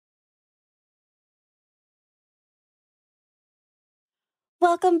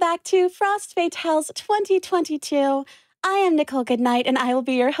Welcome back to Frost Fatales 2022. I am Nichole Goodnight, and I will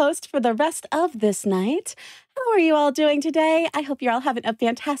be your host for the rest of this night. How are you all doing today? I hope you're all having a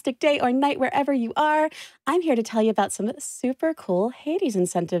fantastic day or night wherever you are. I'm here to tell you about some super cool Hades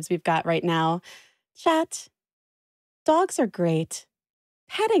incentives we've got right now. Chat, dogs are great.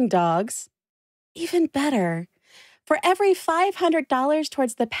 Petting dogs, even better. For every $500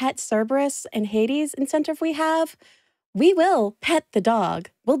 towards the Pet Cerberus and Hades incentive we have, we will pet the dog.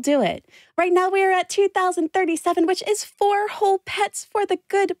 We'll do it. Right now we are at 2,037, which is 4 whole pets for the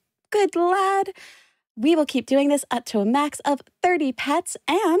good lad. We will keep doing this up to a max of 30 pets.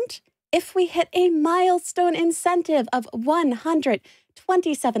 And if we hit a milestone incentive of $127,000,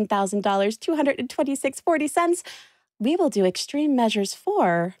 $226.40, we will do extreme measures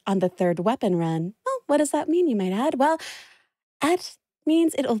 4 on the 3rd weapon run. Oh, what does that mean, you might add? Well, that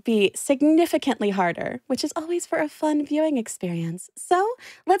means it'll be significantly harder, which is always for a fun viewing experience. So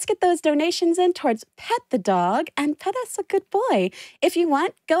let's get those donations in towards Pet the Dog and Pet Us a Good Boy. If you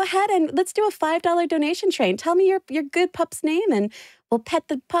want, go ahead and let's do a $5 donation train. Tell me your good pup's name and we'll pet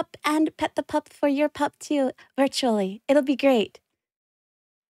the pup and pet the pup for your pup too, virtually. It'll be great.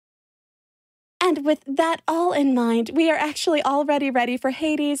 And with that all in mind, we are actually already ready for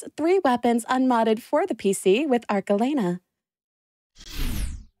Hades 3 weapons unmodded for the PC with arcalena.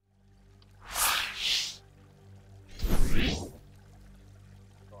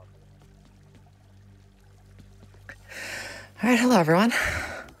 All right, hello everyone.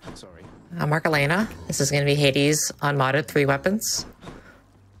 I'm arcalena. This is going to be Hades unmodded 3 weapons.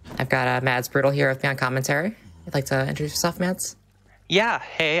 I've got MadzBrutal here with me on commentary. You'd like to introduce yourself, Mads? Yeah,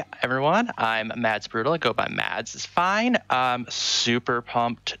 hey everyone, I'm MadzBrutal. I go by Mads is fine. I'm super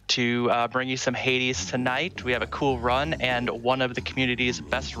pumped to bring you some Hades tonight. We have a cool run, and one of the community's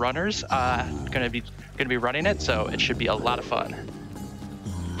best runners gonna be running it, so it should be a lot of fun.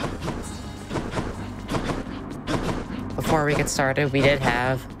 Before we get started, we did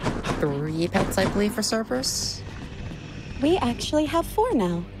have 3 pets, I believe, for Cerberus. We actually have 4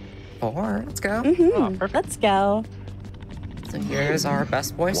 now. 4? Let's go. Oh, perfect. Let's go. So here's our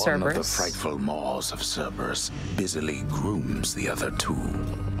best boy, Cerberus. One of the frightful maws of Cerberus busily grooms the other 2.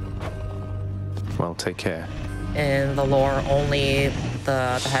 Well, take care. In the lore, only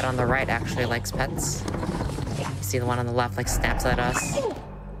the head on the right actually likes pets. You see the one on the left like snaps at us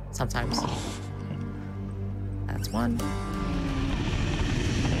sometimes. That's 1. 2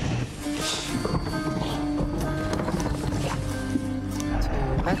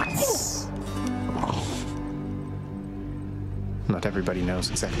 pets. Not everybody knows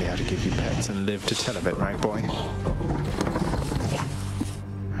exactly how to give you pets and live to tell of it, right, boy?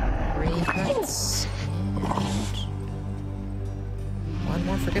 3 pets. And 1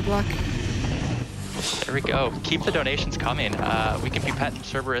 more for good luck. There we go. Keep the donations coming. We can be petting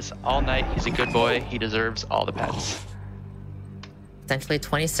Cerberus all night. He's a good boy. He deserves all the pets. Potentially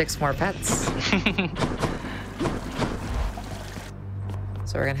 26 more pets.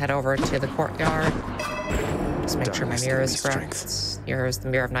 So we're gonna head over to the courtyard. Just make sure my mirror is correct. Here's the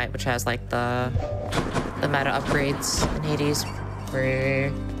Mirror of Night, which has like the meta upgrades in Hades, where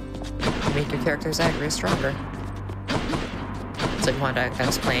you make your character's aggro stronger. So if you want to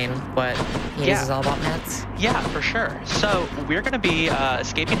explain what Hades is all about, Mads? Yeah, for sure. So we're going to be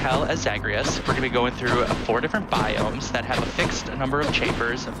escaping hell as Zagreus. We're going to be going through 4 different biomes that have a fixed number of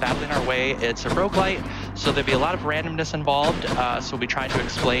chambers, battling our way. It's a roguelite, so there'll be a lot of randomness involved. So we'll be trying to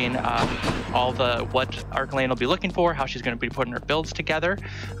explain what arcalena will be looking for, how she's going to be putting her builds together.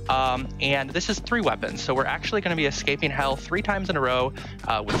 And this is 3 weapons. So we're actually going to be escaping hell 3 times in a row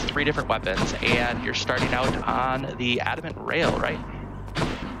with 3 different weapons. And you're starting out on the adamant rail, right?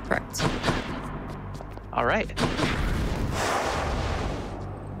 Correct. All right.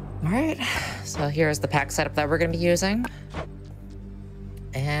 All right. So here's the pack setup that we're going to be using.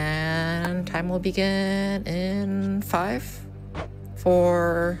 And time will begin in 5,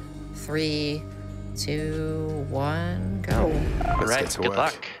 4, 3, 2, 1, go. All right. Good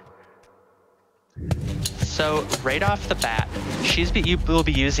luck. So right off the bat, you will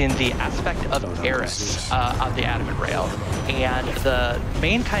be using the aspect of Eris on the adamant rail. And the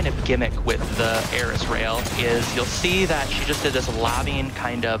main kind of gimmick with the Eris rail is you'll see that she just did this lobbing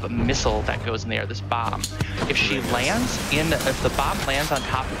kind of missile that goes in the air, this bomb. If the bomb lands on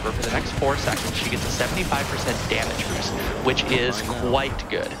top of her for the next 4 seconds, she gets a 75% damage boost, which is quite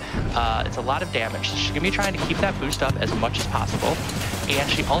good. It's a lot of damage. So she's gonna be trying to keep that boost up as much as possible. And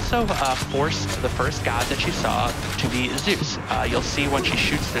she also forced the first god that she saw to be Zeus. You'll see when she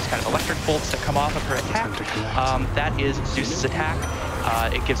shoots, there's kind of electric bolts that come off of her attack. That is Zeus's attack.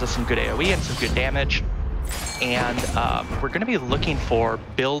 It gives us some good AoE and some good damage. and we're going to be looking for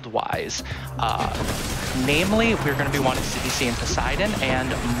build-wise. Namely, we're going to be wanting to be seeing Poseidon and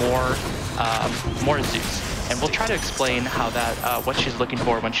more Zeus. And we'll try to explain how that what she's looking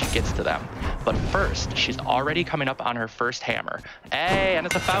for when she gets to them. But first, she's already coming up on her first hammer. Hey, and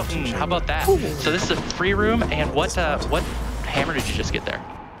it's a fountain. How about that? So this is a free room. And what hammer did you just get there?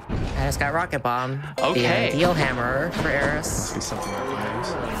 I just got Rocket Bomb. Okay. The ideal hammer for Eris. Be something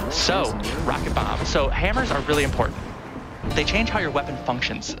like use. So, Rocket Bomb. So hammers are really important. They change how your weapon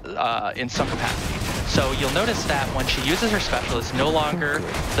functions in some capacity. So you'll notice that when she uses her special, it's no longer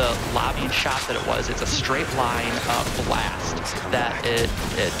the lobbying shot that it was. It's a straight line blast that it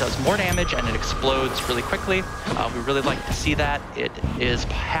does more damage and it explodes really quickly. We really like to see that. It is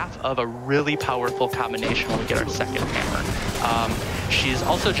half of a really powerful combination when we get our second hammer. She's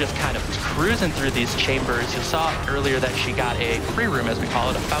also just kind of cruising through these chambers. You saw earlier that she got a free room, as we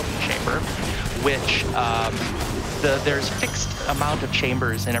call it, a fountain chamber, which there's fixed amount of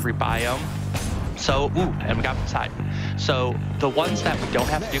chambers in every biome. So, and we got Poseidon. So the ones that we don't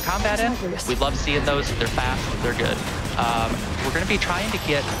have to do combat in, we love seeing those. They're fast, they're good. We're going to be trying to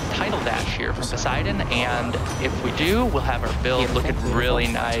get Title Dash here from Poseidon, and if we do, we'll have our build looking really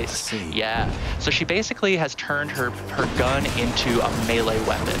nice. Yeah. So she basically has turned her gun into a melee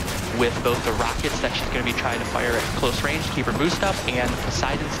weapon with both the rockets that she's going to be trying to fire at close range to keep her boost up, and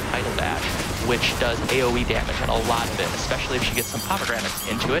Poseidon's Title Dash, which does AoE damage, and a lot of it, especially if she gets some pomegranates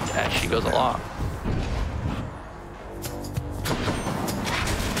into it as she goes along.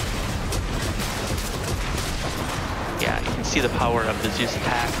 Yeah, you can see the power of the Zeus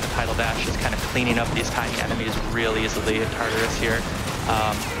attack. The Title Dash is kind of cleaning up these tiny enemies really easily in Tartarus here.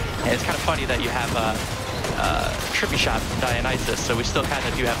 And it's kind of funny that you have a trippy shot from Dionysus, so we still kind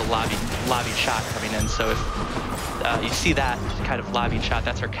of do have a lobbying shot coming in. So if you see that kind of lobbying shot,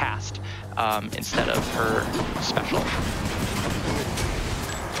 that's her cast instead of her special.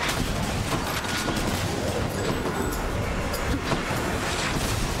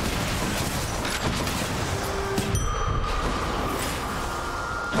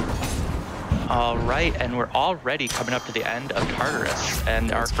 All right, and we're already coming up to the end of Tartarus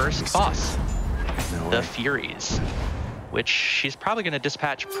and our first boss, the Furies, which she's probably going to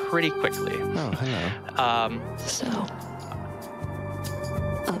dispatch pretty quickly. Oh, hello.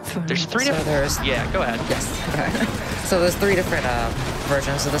 There's three different... Yeah, go ahead. Yes. Okay. So there's three different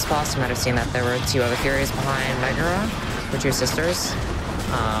versions of this boss. You might have seen that there were two other Furies behind Megara, the two sisters.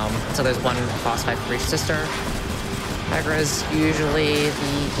 So there's one boss fight for each sister. Megara is usually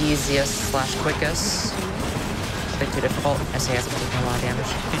the easiest / quickest. It's a bit too difficult. SA hasn't taken a lot of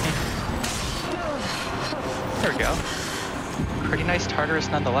damage. There we go. Pretty nice Tartarus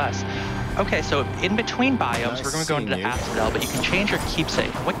nonetheless. Okay, so in between biomes, we're going to go into the Asphodel, but you can change your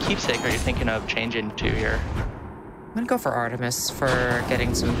keepsake. What keepsake are you thinking of changing to here? I'm going to go for Artemis for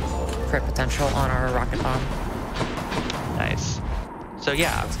getting some crit potential on our Rocket Bomb. Nice. So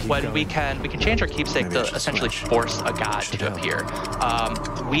yeah, when we can change our keepsake to essentially force a god to appear.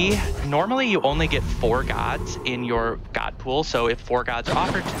 Normally you only get 4 gods in your god pool, so if 4 gods are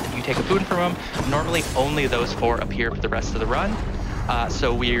offered, you take a boon from them. Normally only those 4 appear for the rest of the run.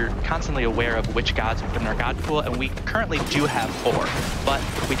 So we're constantly aware of which gods we put in our god pool, and we currently do have 4. But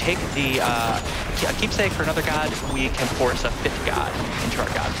if we take a keepsake for another god, we can force a 5th god into our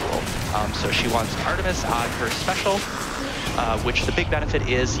god pool. So she wants Artemis on her special, which the big benefit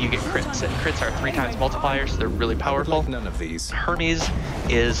is you get crits, and crits are 3 times multipliers, so they're really powerful. Like none of these. Hermes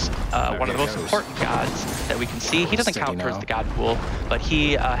is one of the most important gods that we can see. He doesn't count towards the god pool, but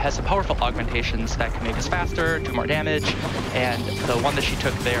he has some powerful augmentations that can make us faster, do more damage, and the one that she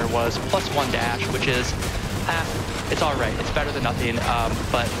took there was +1 dash, which is, it's all right, it's better than nothing,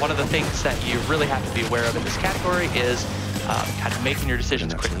 but one of the things that you really have to be aware of in this category is kind of making your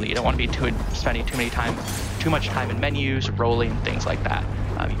decisions quickly. You don't want to be spending too much time in menus, rolling, things like that.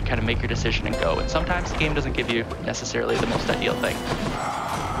 You can kind of make your decision and go. And sometimes the game doesn't give you necessarily the most ideal thing.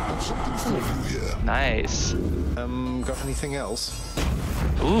 Nice. Got anything else?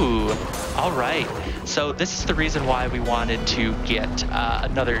 Ooh, all right. So this is the reason why we wanted to get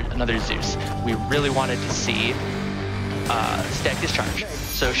another Zeus. We really wanted to see Static Discharge.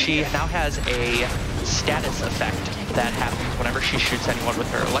 So she now has a status effect that happens whenever she shoots anyone with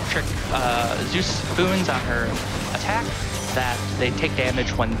her electric Zeus boons on her attack, that they take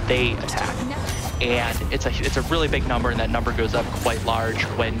damage when they attack. And it's a really big number, and that number goes up quite large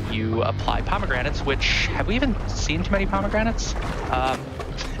when you apply pomegranates, which, have we even seen too many pomegranates? I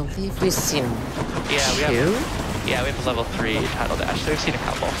believe we've seen we have 2? Yeah, we have a level 3 Title Dash, so we've seen a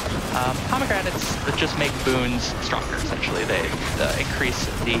couple. Pomegranates that just make boons stronger, essentially. They increase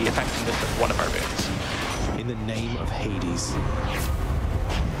the effectiveness of one of our boons. In the name of Hades.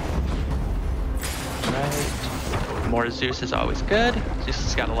 Right. More Zeus is always good. Zeus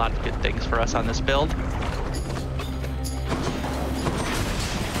has got a lot of good things for us on this build.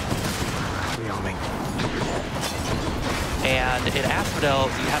 Rearming. And in Asphodel,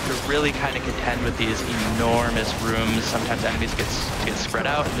 you have to really kind of contend with these enormous rooms. Sometimes enemies get spread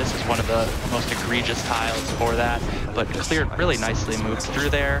out, and this is one of the most egregious tiles for that. But cleared really nicely, moved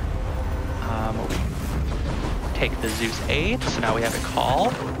through there. We take the Zeus aid, so now we have a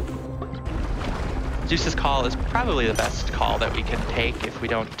call. Zeus's call is probably the best call that we can take if we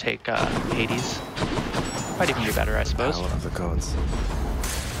don't take Hades. Might even be better, I suppose. Power of the gods.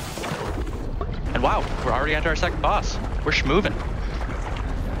 And wow, we're already onto our second boss. We're schmoving.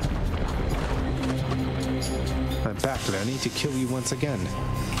 I'm back, Lernie, to kill you once again.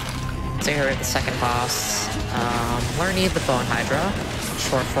 So here at the second boss, Lernie the Bone Hydra,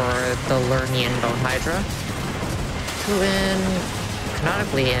 short for the Lernian Bone Hydra, who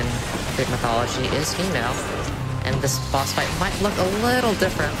canonically in Greek mythology is female. And this boss fight might look a little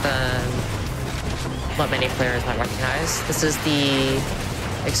different than what many players might recognize. This is the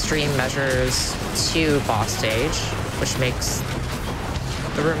Extreme Measures 2 boss stage, which makes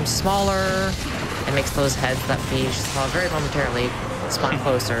the room smaller and makes those heads that we saw very momentarily spawn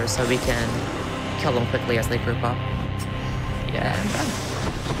closer so we can kill them quickly as they group up. Yeah.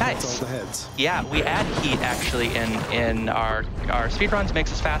 Nice. That's all the heads. Yeah, we add heat actually in our speedruns,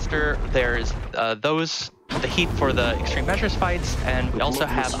 makes us faster. There's the heat for the Extreme Measures fights, and we also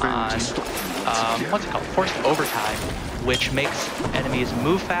have on what's it called? Forced Overtime, which makes enemies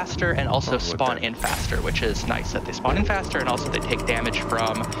move faster and also spawn in faster, which is nice that they spawn in faster and also they take damage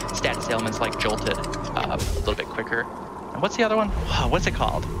from status ailments like Jolted a little bit quicker. And what's the other one? What's it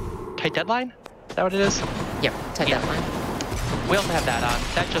called? Tight Deadline? Is that what it is? Yep, Tight Deadline. We also have that on.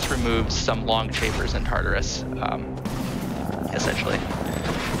 That just removes some long chafers in Tartarus, essentially.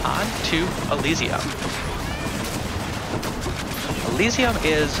 On to Elysium. Elysium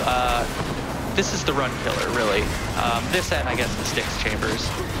is, this is the run killer, really. This and I guess the Styx chambers.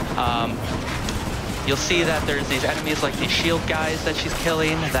 You'll see that there's these enemies like these shield guys that she's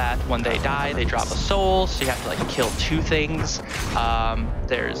killing that when they die, they drop a soul, so you have to like kill two things.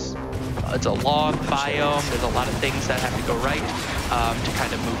 It's a long biome, there's a lot of things that have to go right to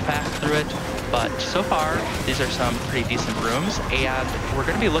kind of move fast through it. But so far, these are some pretty decent rooms, and we're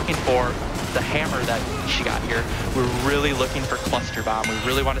going to be looking for the hammer that she got here. We're really looking for Cluster Bomb. We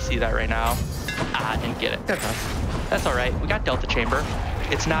really want to see that right now. Didn't get it. That's all right. We got Delta Chamber.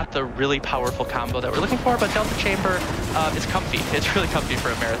 It's not the really powerful combo that we're looking for, but Delta Chamber is comfy. It's really comfy for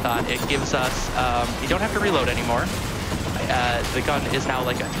a marathon. It gives us, you don't have to reload anymore. The gun is now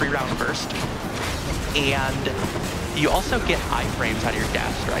like a 3-round burst. And you also get iframes out of your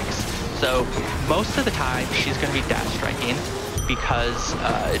dash strikes. So most of the time she's going to be dash striking because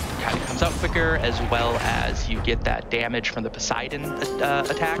it kind of comes out quicker, as well as you get that damage from the Poseidon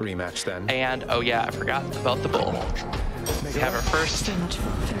attack. Rematch then. And oh yeah, I forgot about the bull. We have our first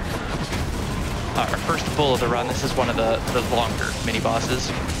bull of the run. This is one of the longer mini bosses.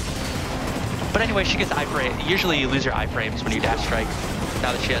 But anyway, she gets iframe. Usually you lose your iframes when you dash strike.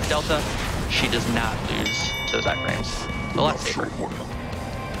 Now that she has Delta, she does not lose those iframes. The lightsaber.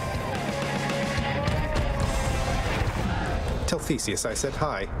 Tell Theseus I said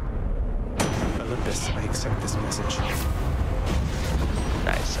hi. Olympus, I accept this message.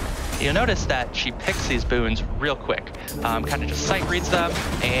 Nice. You'll notice that she picks these boons real quick. Kind of just sight reads them,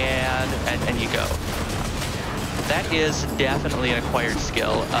 and you go. That is definitely an acquired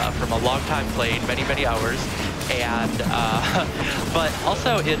skill from a long time playing, many hours. And but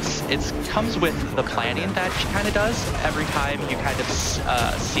also it comes with the planning that she kind of does. Every time you kind of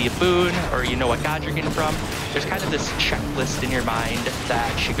see a boon or you know what god you're getting from, there's kind of this checklist in your mind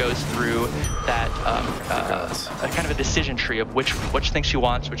that she goes through that kind of a decision tree of which things she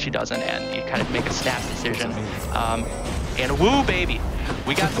wants, which she doesn't, and you kind of make a snap decision. And woo, baby,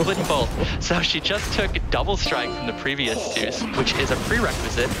 we got Splitting Bolt. So she just took Double Strike from the previous Zeus, which is a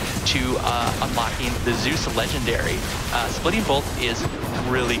prerequisite to unlocking the Zeus Legendary. Splitting Bolt is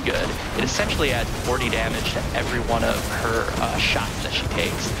really good. It essentially adds 40 damage to every one of her shots that she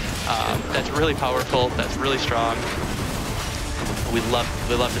takes. That's really powerful. That's really strong. We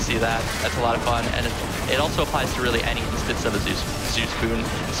love to see that. That's a lot of fun, and it also applies to really any instance of a Zeus boon.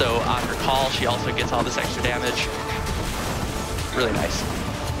 So on her call, she also gets all this extra damage. Really nice.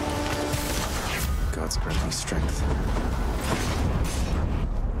 God's grant me strength.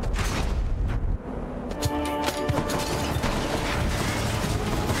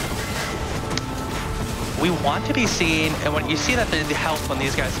 we want to be seeing, and when you see that the health when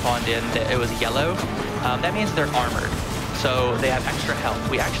these guys spawned in, it was yellow, that means they're armored. So they have extra health.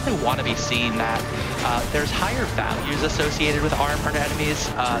 We actually want to be seeing that. There's higher values associated with armored enemies,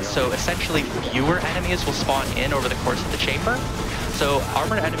 so essentially fewer enemies will spawn in over the course of the chamber. So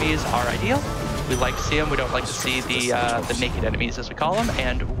armored enemies are ideal. We like to see them. We don't like to see the naked enemies, as we call them.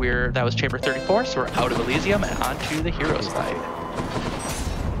 And that was Chamber 34, so we're out of Elysium and onto the Heroes fight.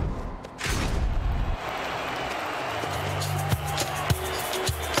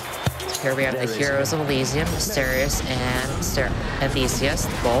 Here we have the Heroes of Elysium, Asterius and Theseus,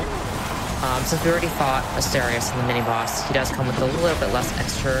 both. Since we already fought Asterius in the mini-boss, he does come with a little bit less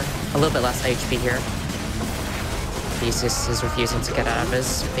HP here. Theseus is refusing to get out of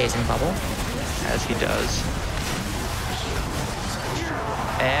his phasing bubble. As he does.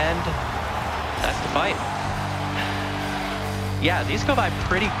 And that's the fight. Yeah, these go by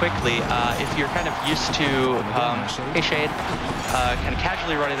pretty quickly. If you're kind of used to, hey Shade, kind of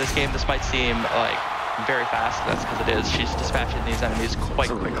casually running this game, this might seem like very fast. That's because it is. She's dispatching these enemies quite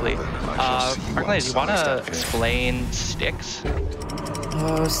quickly. Arcalena, do you want to explain Styx?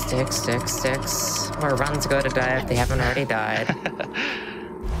 Oh, Styx. More runs go to die if they haven't already died.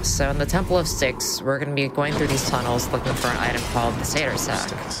 So in the Temple of Styx, we're going to be going through these tunnels looking for an item called the Satyr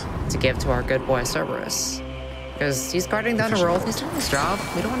Sack to give to our good boy Cerberus. Because he's guarding down the world, he's doing his job.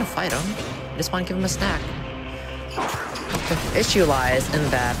 We don't want to fight him. We just want to give him a snack. The issue lies in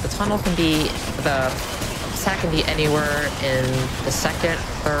that the sack can be anywhere in the second,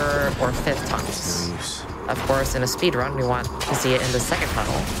 third, or fifth tunnels. Of course, in a speed run, we want to see it in the second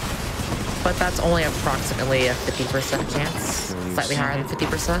tunnel. But that's only approximately a 50% chance, slightly higher than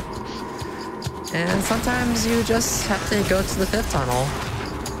 50%. And sometimes you just have to go to the fifth tunnel,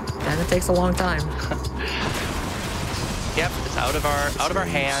 and it takes a long time. Yep, it's out of our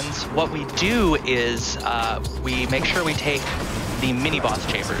hands. What we do is we make sure we take the mini-boss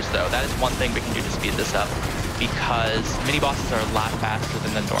chambers, though. That is one thing we can do to speed this up, because mini-bosses are a lot faster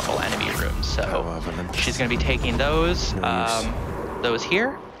than the normal enemy rooms. So she's going to be taking those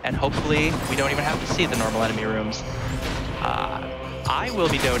here, and hopefully we don't even have to see the normal enemy rooms. I will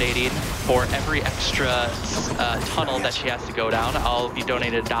be donating for every extra tunnel that she has to go down. I'll be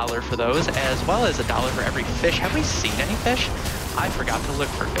donating $1 for those, as well as $1 for every fish. Have we seen any fish? I forgot to look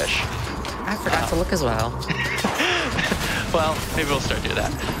for fish. I forgot to look as well. Well, maybe we'll start doing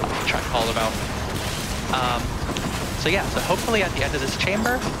that. I'll try to call them out. So yeah, so hopefully at the end of this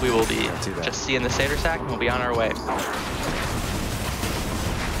chamber, we will be just seeing the Satyr Sack, and we'll be on our way.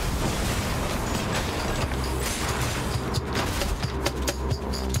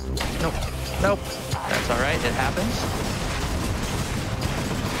 Nope. That's all right. It happens.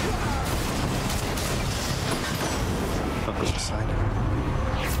 I'll go beside him.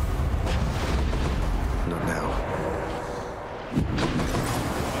 Not now.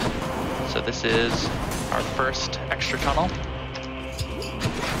 So this is our first extra tunnel.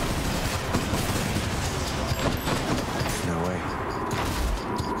 No way.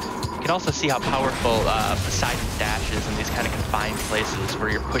 You can also see how powerful Poseidon's dash is in these kind of confined places where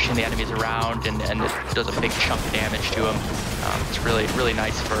you're pushing the enemies around and it does a big chunk of damage to them. It's really, really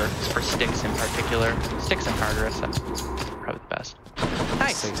nice for Styx in particular. Styx and Tartarus, that's probably the best.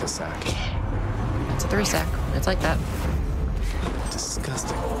 Nice. Satyr Sack. It's a 3-sack. It's like that.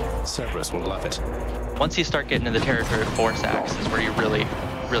 Disgusting. Cerberus will love it. Once you start getting into the territory of 4 sacks is where you really,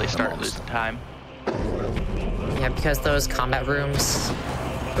 really start losing time. Yeah, because those combat rooms,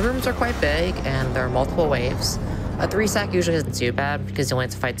 the rooms are quite big and there are multiple waves. A 3-sack usually isn't too bad because you only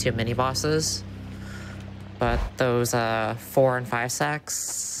have to fight 2 mini-bosses. But those 4 and 5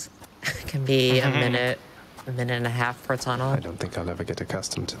 sacks can be a minute and a half per tunnel. I don't think I'll ever get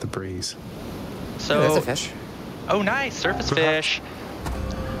accustomed to the breeze. So, there's a fish. Oh, nice, surface fish.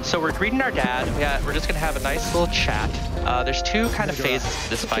 So we're greeting our dad. We're just gonna have a nice little chat. There's 2 kind of phases to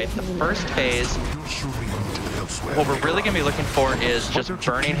this fight. The first phase, what we're really gonna be looking for is just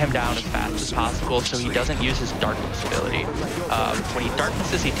burning him down as fast as possible so he doesn't use his darkness ability. When he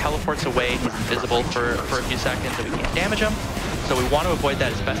darknesses, he teleports away. He's invisible for a few seconds and we can't damage him. So we want to avoid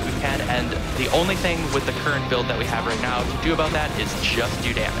that as best we can, and the only thing with the current build that we have right now to do about that is just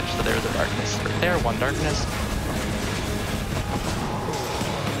do damage. So there's a darkness right there, 1 darkness.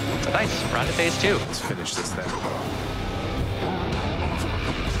 Nice, we're on to phase 2. Let's finish this then.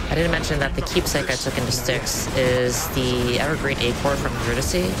 I didn't mention that the keepsake I took into Styx is the Evergreen Acorn from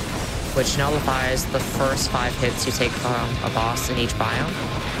Eurydice, which nullifies the first 5 hits you take from a boss in each biome.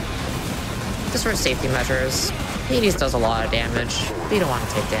 Just for safety measures. Hades does a lot of damage. We don't want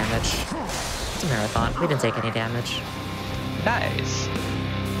to take damage. It's a marathon. We didn't take any damage. Nice.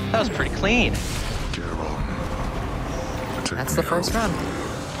 That was pretty clean. Geralt That's the first run.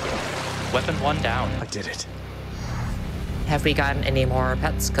 Weapon 1 down. I did it. Have we gotten any more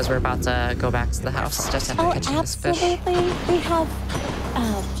pets? Because we're about to go back to the house just after catching this fish. Absolutely. We have,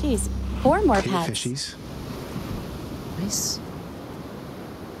 4 more Hey, pets. fishies. Nice.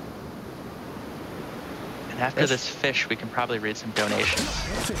 And after this fish, we can probably read some donations.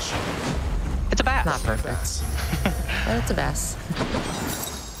 Fish. It's a bass. Not perfect. But it's a bass.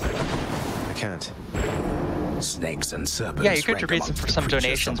 I can't. Snakes and serpents. Yeah, you could rank read amongst some the creatures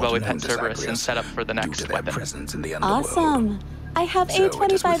donations while we somewhat pet known as Cerberus and agrias set up for the due next to their weapon. presence in the underworld. Awesome. I have So a it is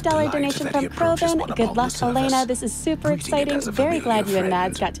with $25 delight donation that from he approaches Proven. one Good upon the luck, surface, Elena. This is super greeting it exciting. as a Very glad you familiar and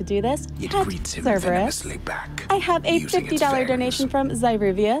Mads friend. got to do this. It Pet greets him Cerberus. venomously back, I have a using its $50 fangs. donation from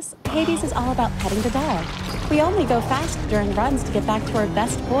Zyruvius. Hades is all about petting the dog. We only go fast during runs to get back to our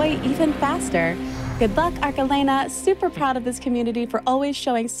best boy even faster. Good luck, Arcalena. Super proud of this community for always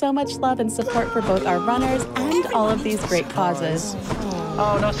showing so much love and support for both our runners and all of these great causes.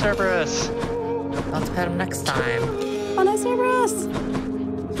 Oh, no Cerberus. I'll have to pet him next time. Oh no, Cerberus!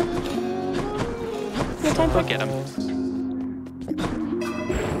 You have time Go for, get him.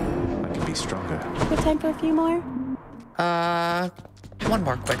 I can be stronger. you have time for a few more? One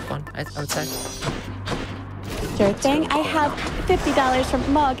more quick one, I would say. Sure thing. I have $50 from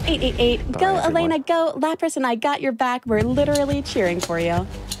Mog888. Go, Bye, everyone. Elena, go. Lapras and I got your back. We're literally cheering for you.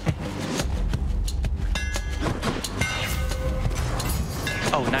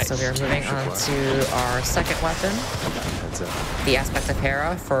 Oh, nice. So we are moving on to our second weapon, Heads up. the Aspect of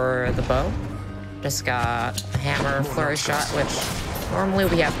Hera for the bow. Just got a hammer flurry shot, which normally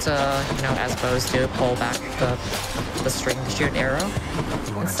we have to, you know, as bows do, pull back the string to shoot an arrow.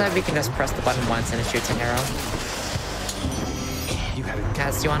 Instead, we can just press the button once and it shoots an arrow. You had it.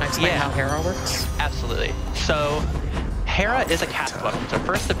 Kaz, do you want to explain Yeah. how Hera works? Absolutely. So, Hera is a cast weapon. It's our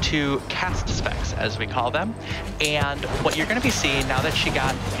first of 2 cast specs, as we call them. And what you're going to be seeing now that she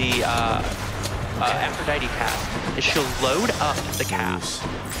got the Aphrodite cast is she'll load up the cast,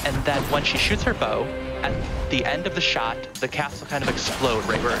 and then when she shoots her bow, at the end of the shot, the cast will kind of explode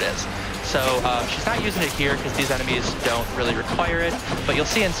right where it is. So she's not using it here because these enemies don't really require it, but you'll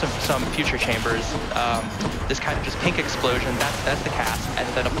see in some future chambers, this kind of just pink explosion, that's the cast, and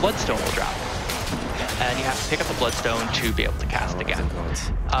then a bloodstone will drop. And you have to pick up the bloodstone to be able to cast again.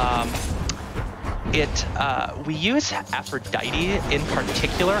 We use Aphrodite in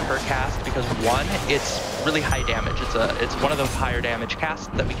particular, her cast, because 1, it's really high damage. It's one of the higher damage casts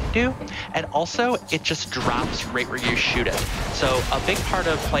that we can do, and also it just drops right where you shoot it. So a big part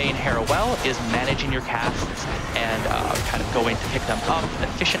of playing Hera well is managing your casts and kind of going to pick them up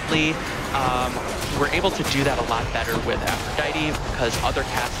efficiently. We're able to do that a lot better with Aphrodite because other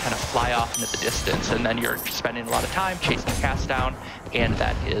casts kind of fly off into the distance, and then you're spending a lot of time chasing the cast down, and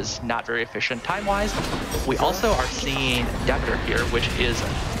that is not very efficient time-wise. We also are seeing Demeter here, which is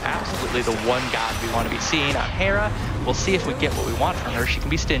absolutely the one god we want to be seeing on Hera. We'll see if we get what we want from her. She can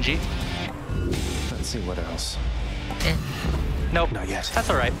be stingy. Let's see what else. Nope. Not yet. That's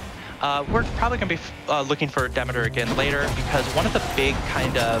all right. We're probably going to be looking for Demeter again later because one of the big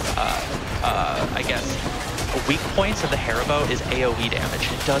kind of, I guess, weak points of the Hera bow is AoE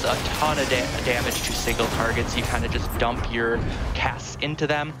damage. It does a ton of damage to single targets. You kind of just dump your casts into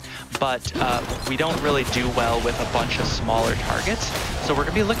them, but we don't really do well with a bunch of smaller targets. So we're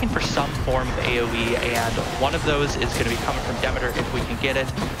going to be looking for some form of AoE, and one of those is going to be coming from Demeter if we can get it.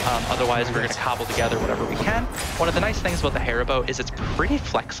 Otherwise, we're going to cobble together whatever we can. One of the nice things about the Hera bow is it's pretty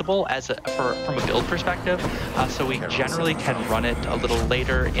flexible from a build perspective, so we generally can run it a little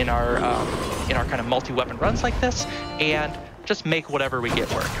later in our kind of multi-weapon runs like this, and just make whatever we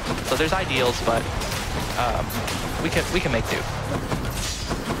get work. So there's ideals, but we can make do.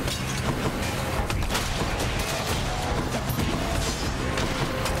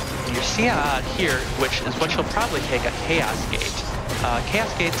 And you see here, which is what she'll probably take, a Chaos Gate.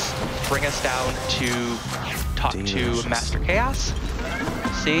 Chaos Gates bring us down to talk to Master Chaos.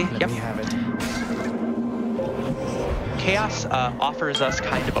 See? Let me have it. Chaos offers us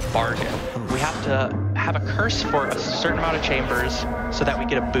kind of a bargain. We have to have a curse for a certain amount of chambers so that we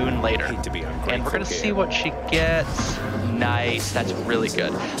get a boon later. Hate to be ungrateful, And we're going to see Gabe. what she gets. Nice, that's really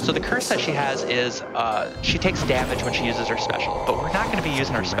good. So the curse that she has is she takes damage when she uses her special, but we're not going to be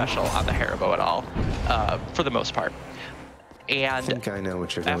using our special on the Hera bow at all, for the most part. I And think I know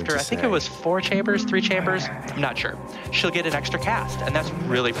what you're going after to I think say. it was 4 chambers, 3 chambers, I'm not sure, she'll get an extra cast, and that's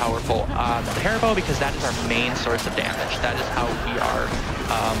really powerful on the Hera bow because that is our main source of damage. That is how we are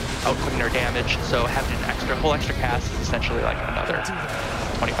outputting our damage. So having an whole extra cast is essentially like another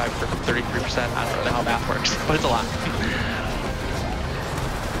 25 or 33%. I don't know how math works, but it's a lot.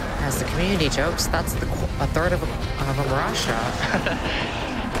 As the community jokes, that's a third of a Mirage shot.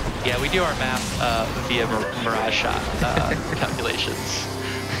 Yeah, we do our math via Mirage shot calculations.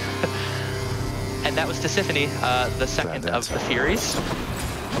 And that was Tisiphone, the second of the Furies.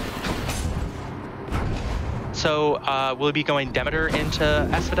 So will we be going Demeter into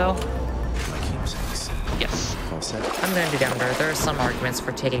Asphodel? Yes. I'm going to do Demeter. There are some arguments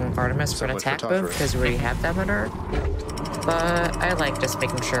for taking Artemis for an attack boon because we already have Demeter. But I like just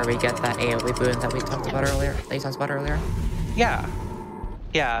making sure we get that AoE boon that we talked about earlier. Yeah.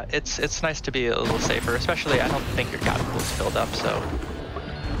 Yeah, it's nice to be a little safer, especially I don't think your God pool's filled up, so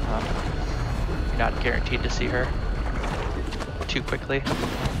you're not guaranteed to see her too quickly.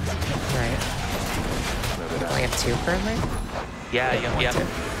 Right. We only have 2 currently? Yeah, you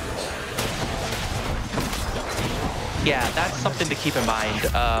have. Yeah, that's something to keep in mind.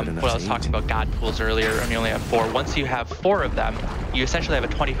 What I was talking about God pools earlier, and you only have 4. Once you have 4 of them, you essentially have a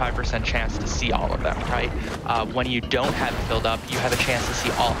 25% chance to see all of them, right? When you don't have it filled up, you have a chance to see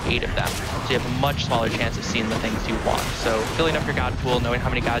all 8 of them. So you have a much smaller chance of seeing the things you want. So filling up your God pool, knowing how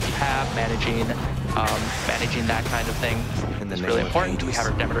many gods you have, managing that kind of thing is really important. We have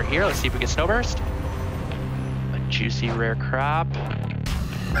our Demeter here. Let's see if we get Snowburst. A juicy rare crop.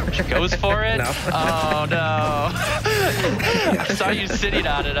 She goes for it? No. Oh no. I saw you sitting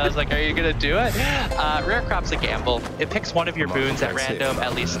on it. I was like, are you gonna do it? Rare Crop's a gamble. It picks one of your boons at random,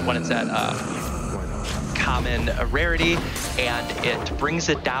 at least when it's at common rarity, and it brings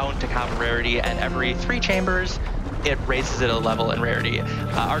it down to common rarity, and every 3 chambers, it raises it a level in rarity.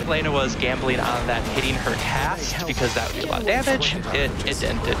 Arcalena was gambling on that hitting her cast because that would do a lot of damage. It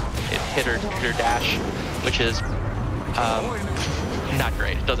didn't. It hit her dash, which is not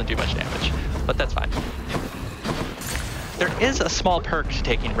great. It doesn't do much damage, but that's fine. There is a small perk to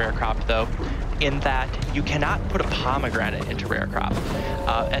taking Rare Crop, though, in that you cannot put a pomegranate into Rare Crop.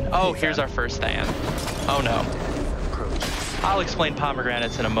 And oh, here's our first Than. Oh no. I'll explain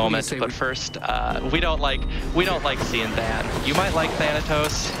pomegranates in a moment, but first, we don't like seeing Than. You might like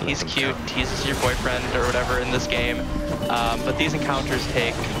Thanatos. He's cute. He's your boyfriend or whatever in this game. But these encounters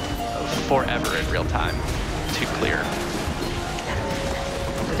take forever in real time to clear.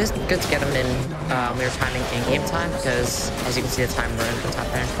 It is good to get them in when you're timing in-game time, because as you can see the timer in the top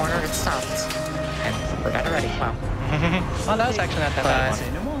right corner, it stopped. And we're dead already. Wow. Well, that was actually not that bad.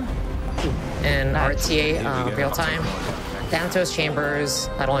 In RTA real time, Thanatos chambers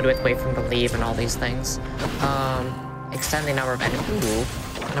not only do we have to wait for him to leave and all these things, extend the number of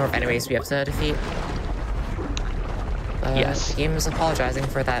enemies we have to defeat. Yes. The game is apologizing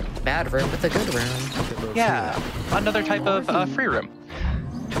for that bad room with a good room. Yeah, another type of free room.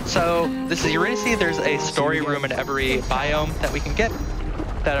 So this is, you ready to see there's a story room in every biome that we can get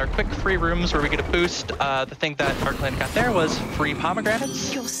that are quick free rooms where we get a boost. The thing that Arcalena got there was free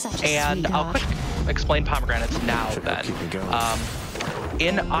pomegranates. And I'll quick explain pomegranates now then.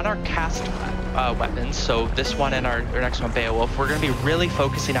 On our cast weapons, so this one and our next one, Beowulf, we're going to be really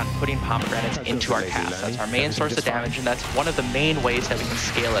focusing on putting pomegranates into our cast. That's our main source of damage, and that's one of the main ways that we can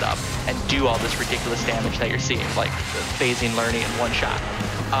scale it up and do all this ridiculous damage that you're seeing, like phasing, learning, and one shot.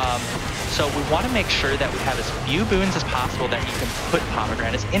 So we want to make sure that we have as few boons as possible that you can put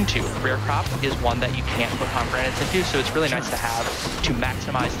pomegranates into. Rare Crop is one that you can't put pomegranates into, so it's really nice to have to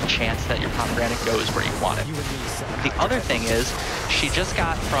maximize the chance that your pomegranate goes where you want it. The other thing is, she just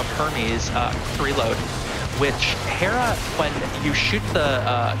got from Hermes Reload, which Hera, when you shoot the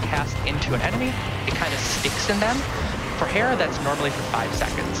cast into an enemy, it kind of sticks in them. For Hera, that's normally for 5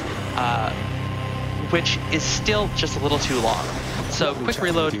 seconds, which is still just a little too long. So Quick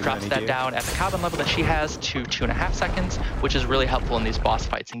Reload drops that down at the common level that she has to 2.5 seconds, which is really helpful in these boss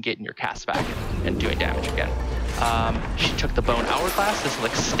fights and getting your cast back and doing damage again. She took the Bone Hourglass. This will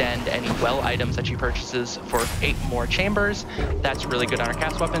extend any well items that she purchases for 8 more chambers. That's really good on our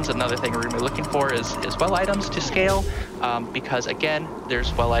cast weapons. Another thing we're going to be looking for is well items to scale, because again,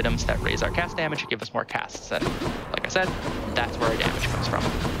 there's well items that raise our cast damage and give us more casts. And like I said, that's where our damage comes from.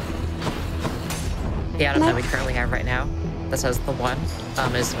 The item that we currently have right now, that says the 1,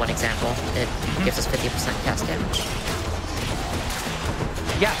 is one example. It gives us 50% cast damage.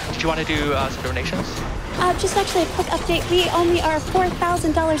 Yeah, did you want to do some donations? Just actually a quick update. We only are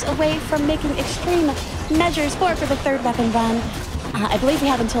 $4,000 away from making extreme measures for the 3rd weapon run. I believe we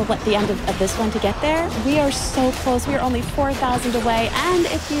have until, the end of this one to get there. We are so close. We are only 4,000 away. And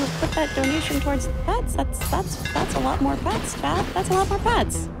if you put that donation towards pets, that's a lot more pets, Chad. That's a lot more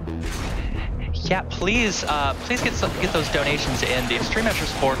pets. Yeah, please get those donations in. The Extreme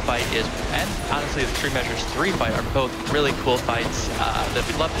Measures 4 fight is, and honestly the Extreme Measures 3 fight are both really cool fights that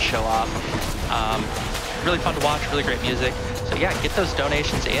we'd love to show off. Really fun to watch, really great music. So yeah, get those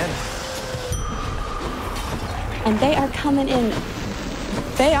donations in. And they are coming in.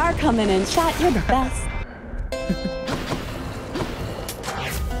 They are coming in. Chat, you're the best.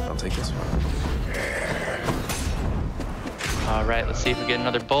 I'll take this one. All right, let's see if we get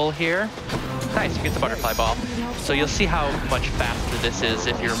another bull here. Nice, you get the butterfly ball. So you'll see how much faster this is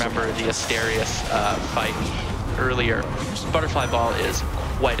if you remember the Asterius fight earlier. Butterfly ball is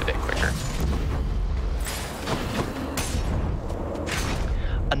quite a bit quicker.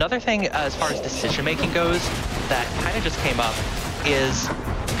 Another thing as far as decision making goes that kind of just came up is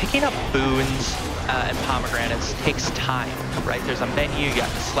picking up boons and pomegranates takes time, right? There's a menu, you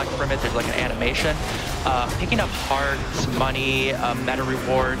have to select from it, there's like an animation. Picking up hearts, money, meta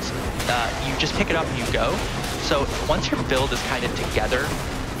rewards, you just pick it up and you go. So once your build is kind of together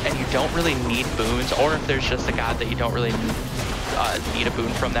and you don't really need boons, or if there's just a god that you don't really need a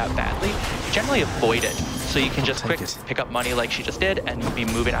boon from that badly, you generally avoid it. So you can just pick up money like she just did and be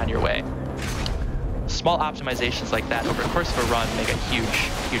moving on your way. Small optimizations like that over the course of a run make a huge,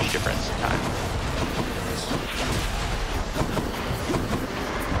 huge difference in time.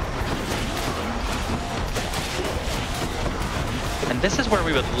 And this is where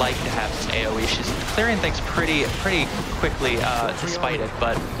we would like to have some AoE. She's clearing things pretty quickly despite it,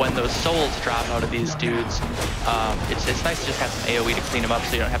 but when those souls drop out of these dudes, it's nice to just have some AoE to clean them up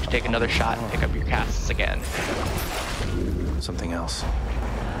so you don't have to take another shot and pick up your casts again. Something else.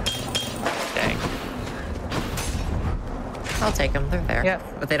 Dang. I'll take them. They're there. Yeah.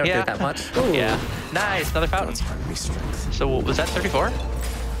 But they don't do that much. Ooh. Yeah. Nice. Another fountain. So was that 34?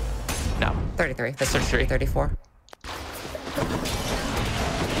 No. 33. That's 33. 34.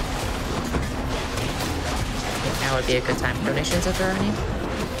 Now would be a good time for donations if there are any.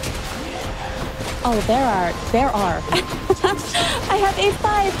 Oh, there are. I have a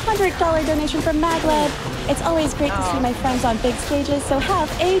 $500 donation from Magled. It's always great to see my friends on big stages, so have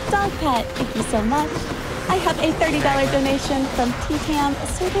a dog pet. Thank you so much. I have a $30 donation from T-Cam.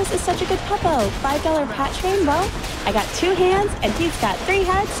 Service is such a good puppo. $5 pat train. Well, I got 2 hands and he's got 3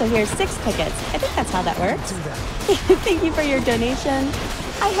 heads, so here's 6 tickets. I think that's how that works. Thank you for your donation.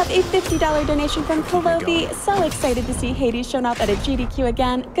 I have a $50 donation from Kolovi. So excited to see Hades shown up at a GDQ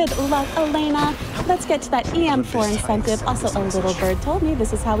again. Good luck, Elena. Let's get to that EM4 incentive. Also, a little bird told me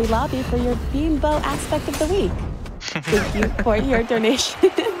this is how we lobby for your beanbow aspect of the week. Thank you for your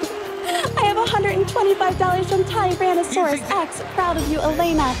donation. I have $125 from Tyrannosaurus X. Proud of you,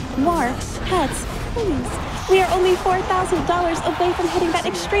 Elena. More pets, please. We are only $4,000 away from hitting that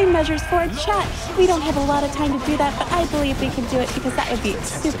extreme measures for chat. We don't have a lot of time to do that, but I believe we can do it because that would be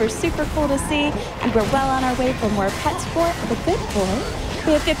super, super cool to see. And we're well on our way for more pets for the good boy.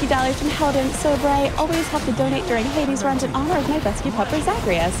 We have $50 from Helden Sobre. Always have to donate during Hades runs in honor of my rescue pupper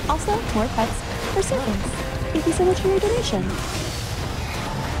Zacharias. Also, more pets for servants. Thank you so much for your donation.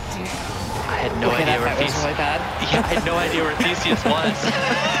 I had no idea where Theseus. Really bad. Yeah, I had no idea where Theseus was.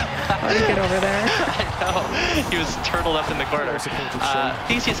 How did you get over there? I know. He was turtled up in the corner.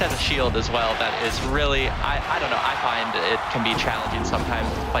 Theseus has a shield as well that is really, I don't know, I find it can be challenging sometimes.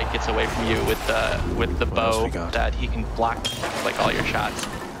 The fight gets away from you with the bow that he can block like all your shots.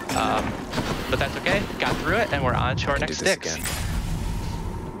 But that's okay. Got through it and we're on to our next sticks.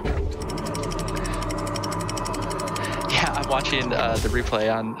 Yeah, I'm watching the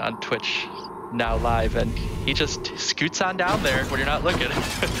replay on Twitch now live, and he just scoots on down there when you're not looking.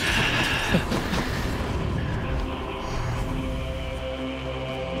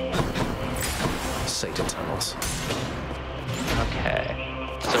 Satan tunnels.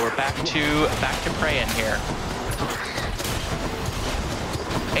 Okay, so we're back to praying here.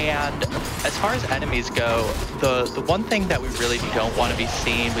 And as far as enemies go, the one thing that we really don't want to be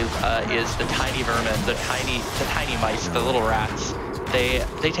seeing is the tiny vermin, the tiny mice, the little rats.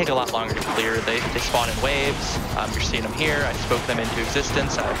 They take a lot longer to clear. They spawn in waves. You're seeing them here. I spoke them into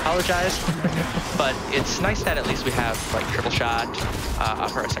existence. I apologize. But it's nice that at least we have like triple shot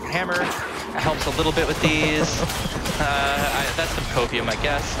for our second hammer. It helps a little bit with these. That's some copium, I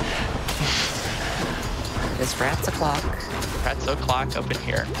guess. This rat's o'clock. Rat's o'clock up in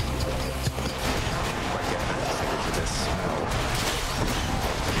here.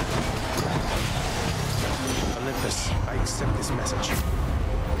 Olympus, I accept this message.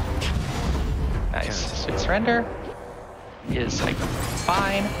 Nice. Sweet surrender is like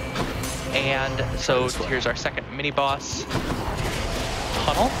fine. And so here's our second mini boss.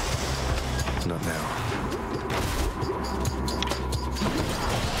 Tunnel. Not now.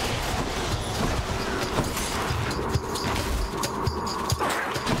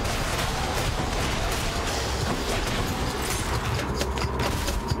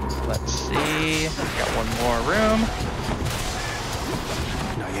 Let's see. Got one more room.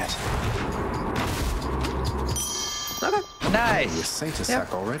 Nice. You're safe to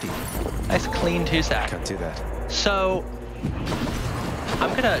sack already. Nice clean 2-sack. Can't do that. So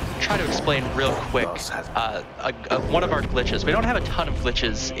I'm gonna try to explain real quick one of our glitches. We don't have a ton of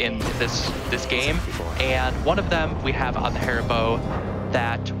glitches in this game, and one of them we have on the Haribo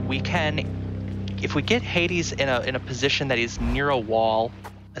that we can, if we get Hades in a position that he's near a wall,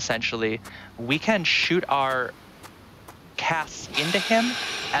 essentially, we can shoot our casts into him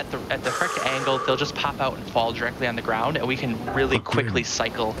at the correct angle. They'll just pop out and fall directly on the ground, and we can really quickly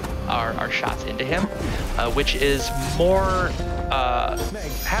cycle our shots into him, which is more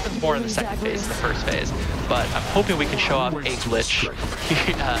happens more in the second phase than the first phase. But I'm hoping we can show off a glitch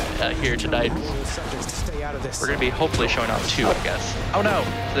here tonight. We're going to be hopefully showing off 2, I guess. Oh no!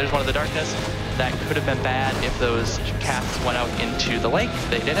 So there's one of the darkness. That could have been bad if those casts went out into the lake.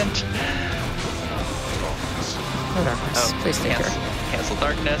 They didn't. No darkness. Oh, please stay here. Cancel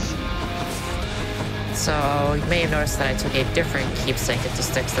darkness. So you may have noticed that I took a different keepsake into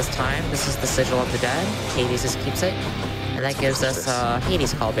sticks this time. This is the Sigil of the Dead, Hades' keepsake. And that gives us a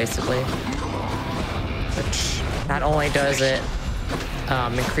Hades call, basically. Which not only does it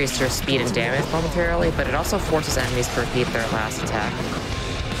increase your speed and damage momentarily, but it also forces enemies to repeat their last attack.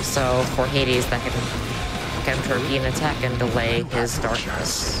 So for Hades, that can get him to repeat an attack and delay his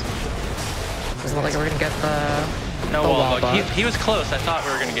darkness. Doesn't look like we're gonna get the wall bug. He was close. I thought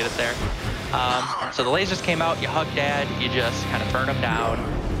we were gonna get it there. So the lasers came out. You hug Dad. You just kind of burn him down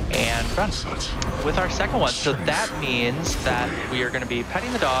and run with our second one. So that means that we are going to be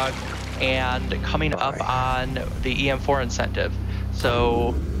petting the dog and coming up on the EM4 incentive.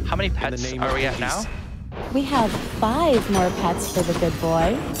 So how many pets are we at now? We have 5 more pets for the good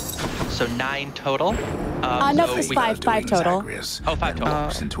boy. So 9 total. No, it's 5 total. Oh, 5 total.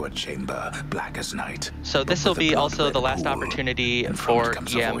 Into a chamber, black as night. So this will be also the last opportunity for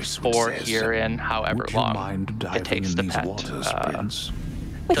EM4 here in however long it takes to pet.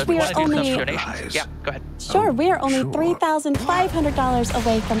 Which we are only... Yeah, go ahead. Sure, we are only $3,500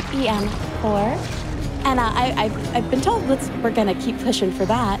 away from EM4. And I've been told we're going to keep pushing for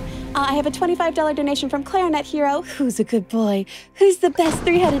that. I have a $25 donation from Clarinet Hero. Who's a good boy? Who's the best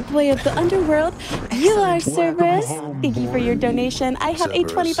 3-headed boy of the underworld? You are, Cerberus. Thank you for your donation. I have a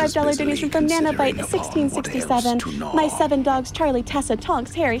 $25 donation from Nanobite 1667. My 7 dogs, Charlie, Tessa,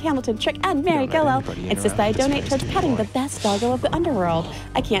 Tonks, Harry, Hamilton, Trick, and Mary Gillo, insist that I donate towards petting the best doggo of the underworld.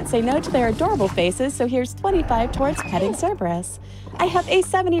 I can't say no to their adorable faces, so here's 25 towards petting Cerberus. I have a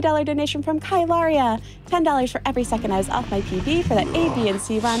 $70 donation from Kylaria. $10 for every second I was off my PB for that A, B, and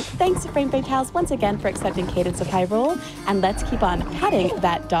C run. Thanks to Frame Fatales once again for accepting Cadence of Hyrule. And let's keep on petting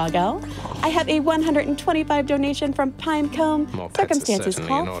that doggo. I have a $125 donation from Pinecomb. Circumstances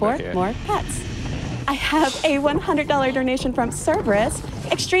call for more pets. I have a $100 donation from Cerberus.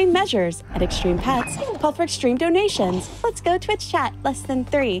 Extreme measures and extreme pets call for extreme donations. Let's go Twitch chat, less than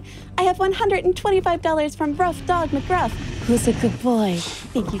 3. I have $125 from Rough Dog McGruff. Who's a good boy?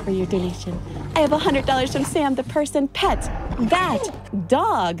 Thank you for your donation. I have $100 from Sam the Person Pet. That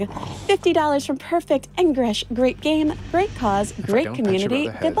dog. $50 from Perfect English. Great game, great cause, great community.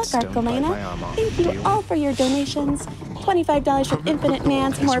 Good luck, Arcalena. Thank you all for your donations. $25 from Infinite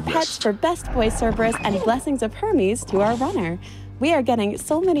Mans, more pets for Best Boy Cerberus, and blessings of Hermes to our runner. We are getting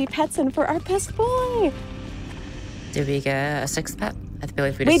so many pets in for our best boy. Did we get a 6th pet? I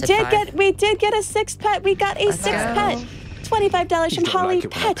believe we just hit 5. We did get a 6th pet. We got a 6th pet. $25 from Holly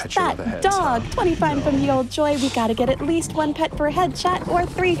Pet That Dog. $25 from the old Joy. We gotta get at least 1 pet per head chat or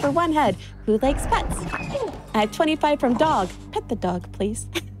 3 for 1 head. Who likes pets? I have $25 from Dog. Pet the dog, please.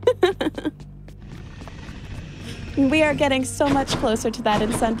 We are getting so much closer to that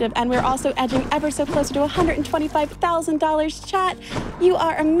incentive, and we're also edging ever so closer to $125,000 chat. You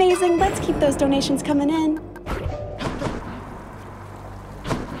are amazing. Let's keep those donations coming in.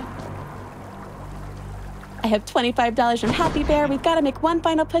 I have $25 from Happy Bear. We've got to make one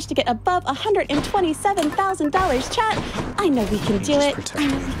final push to get above $127,000 chat. I know we can do it. I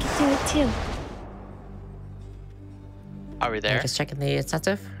know we can do it too. Are we there? Just checking the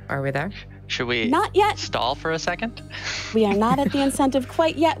incentive. Are we there? Should we not yet stall for a second? We are not at the incentive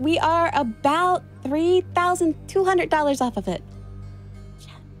quite yet. We are about $3,200 off of it.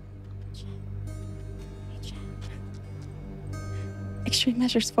 Chat. Extreme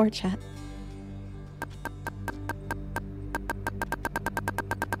measures for chat.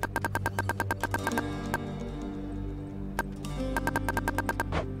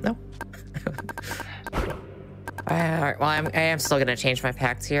 No. Alright, well, I am still going to change my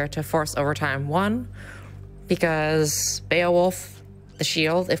packs here to Force Overtime 1 because Beowulf, the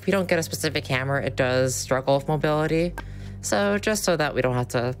shield, if we don't get a specific hammer, it does struggle with mobility. So just so that we don't have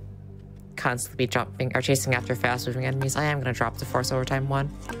to constantly be jumping or chasing after fast-moving enemies, I am going to drop the Force Overtime 1.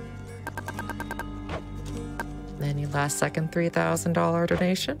 Any last second $3,000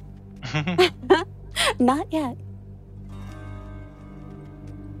 donation? Not yet.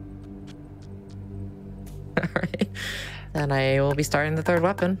 All right. Then I will be starting the third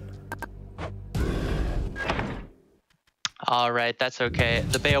weapon. All right, that's okay.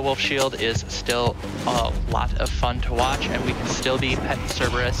 The Beowulf shield is still a lot of fun to watch, and we can still be pet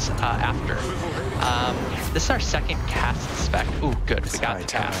Cerberus after. This is our second cast spec. Ooh, good, we got the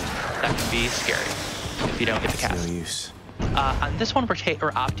cast. That can be scary if you don't get the cast. No use. On this one, we're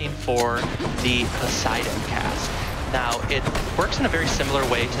opting for the Poseidon cast. Now, it works in a very similar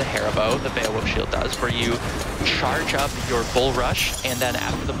way to the Haribo, the Beowulf shield does, where you charge up your Bull Rush, and then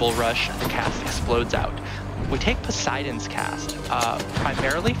after the Bull Rush, the cast explodes out. We take Poseidon's cast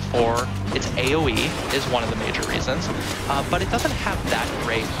primarily for its AoE is one of the major reasons, but it doesn't have that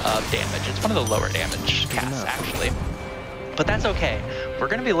great of damage. It's one of the lower damage casts, actually. But that's okay. We're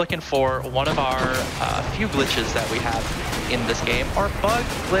going to be looking for one of our few glitches that we have in this game, or bug,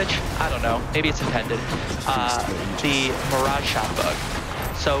 glitch, I don't know, maybe it's intended, the Mirage Shot bug.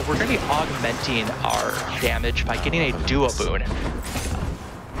 So we're going to be augmenting our damage by getting a Duo Boon.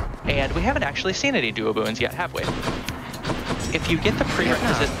 And we haven't actually seen any Duo Boons yet, have we? If you get the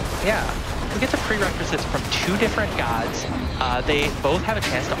prerequisite, if you get the prerequisites from two different gods, they both have a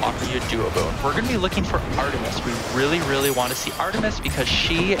chance to offer you a Duo Boon. We're going to be looking for Artemis. We really, really want to see Artemis because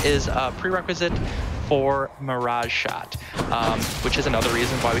she is a prerequisite for Mirage Shot, which is another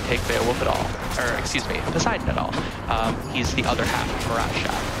reason why we take Beowulf at all, or excuse me, Poseidon at all. He's the other half of Mirage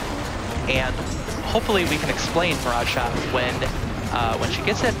Shot. And hopefully we can explain Mirage Shot when she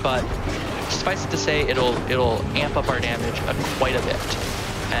gets it, but suffice it to say, it'll amp up our damage quite a bit,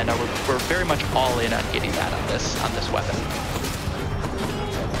 and we're very much all in on getting that on this weapon.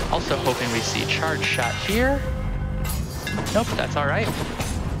 Also hoping we see Charge Shot here. Nope, that's all right.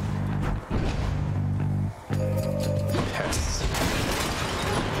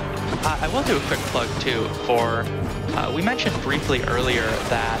 I will do a quick plug too for. We mentioned briefly earlier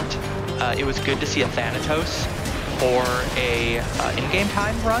that it was good to see a Thanatos for a in-game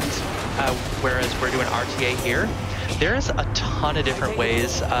time runs, whereas we're doing RTA here. There's a ton of different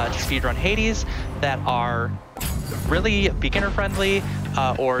ways to speedrun Hades that are really beginner-friendly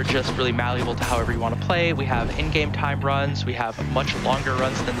or just really malleable to however you want to play. We have in-game time runs. We have much longer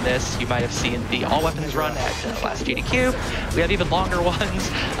runs than this. You might have seen the all-weapons run at last GDQ. We have even longer ones,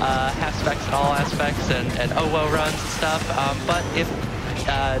 half specs and all aspects, and OWO runs and stuff. But if,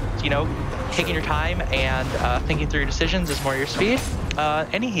 you know, taking your time and thinking through your decisions is more your speed,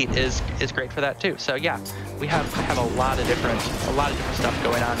 any heat is great for that too. So yeah, we have a lot of different stuff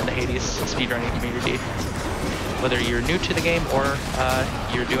going on in the Hades speedrunning community, whether you're new to the game or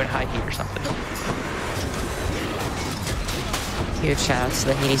you're doing high heat or something. Huge shout out to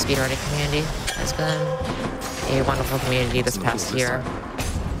the Hades speedrunning community. It's been a wonderful community this past year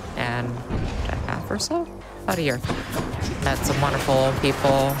and a half or so, about a year. Met some wonderful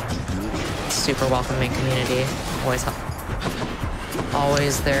people. Super welcoming community.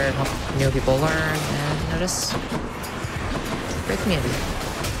 Always there to help new people learn and notice. Great community.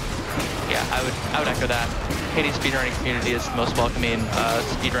 Yeah, I would echo that. Hades speedrunning community is the most welcoming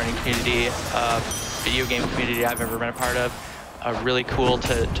speedrunning community, video game community I've ever been a part of. Really cool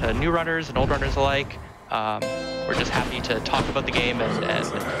to new runners and old runners alike. We're just happy to talk about the game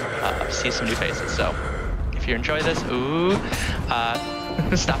and see some new faces. So if you enjoy this,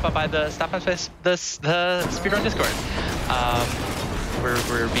 stop by the speedrun Discord.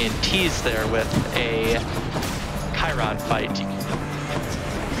 We're being teased there with a Chiron fight.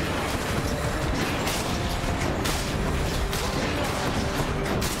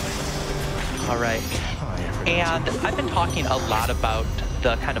 All right, and I've been talking a lot about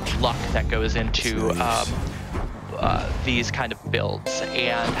the kind of luck that goes into these kind of builds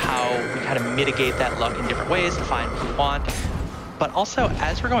and how we kind of mitigate that luck in different ways to find what we want. But also,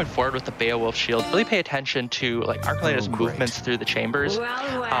 as we're going forward with the Beowulf shield, really pay attention to like arcalena's movements through the chambers.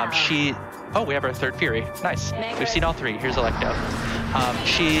 Oh, we have our third Fury. Nice. We've seen all three. Here's Electo.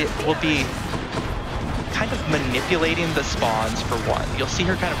 She will be kind of manipulating the spawns for one. You'll see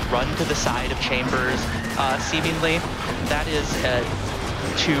her kind of run to the side of chambers, seemingly. That is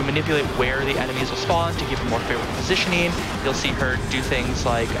to manipulate where the enemies will spawn to give them more favorable positioning. You'll see her do things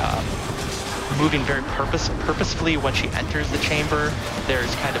like moving very purposefully when she enters the chamber.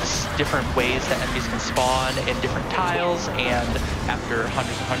 There's kind of different ways that enemies can spawn in different tiles, and after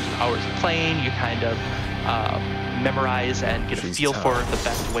hundreds and hundreds of hours of playing, you kind of memorize and get a feel for the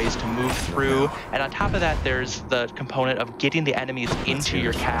best ways to move through. And on top of that, there's the component of getting the enemies into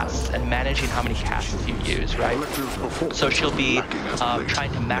your casts and managing how many casts you use, right? So she'll be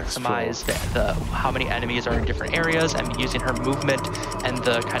trying to maximize how many enemies are in different areas and using her movement and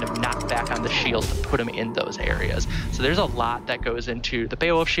the kind of knockback on the shield to put them in those areas. So there's a lot that goes into the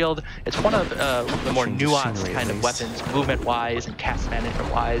Beowulf shield. It's one of the more nuanced kind of weapons, movement-wise and cast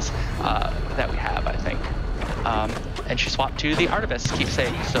management-wise, that we have, I think. And she swapped to the Artemis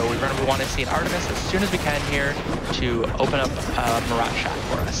keepsake, so we want to see an Artemis as soon as we can here to open up a Mirage shot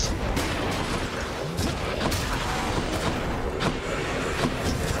for us.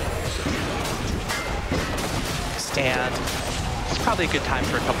 And it's probably a good time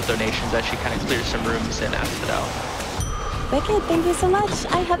for a couple donations as she kind of clears some rooms in Asphodel. Wicked, thank you so much.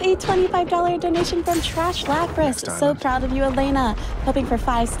 I have a $25 donation from Trash Lapras. So proud of you, Elena. Hoping for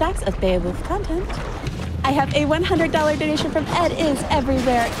 5 stacks of Beowulf content. I have a $100 donation from Ed Is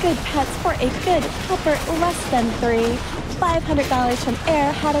Everywhere. Good pets for a good helper, less than 3. $500 from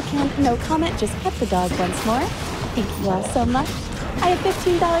Air Hadakan. No comment, just pet the dog once more. Thank you all so much. I have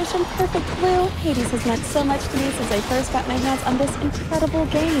 $15 from Perfect Blue. Hades has meant so much to me since I first got my hands on this incredible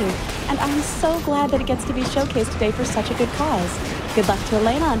game. And I'm so glad that it gets to be showcased today for such a good cause. Good luck to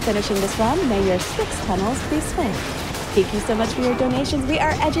Elena on finishing this run. May your 6 tunnels be swift. Thank you so much for your donations. We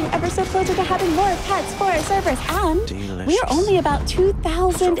are edging ever so closer to having more pets for our servers. And we are only about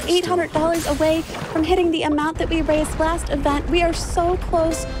 $2,800 away from hitting the amount that we raised last event. We are so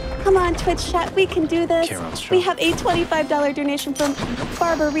close. Come on, Twitch chat, we can do this. We have a $25 donation from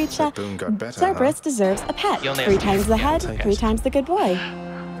Barbaricha. Cerberus deserves a pet. 3 times the head, 3 times the good boy.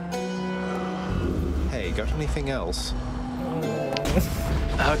 Hey, got anything else?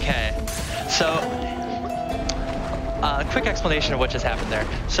 Okay, so quick explanation of what just happened there.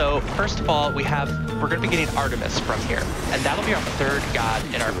 So first of all, we're going to be getting Artemis from here, and that'll be our 3rd god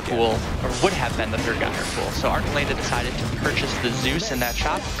in our pool, or would have been the 3rd god in our pool. So Arcalena decided to purchase the Zeus in that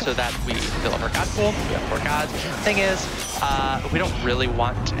shop so that we fill up our god pool. We have 4 gods. Thing is, we don't really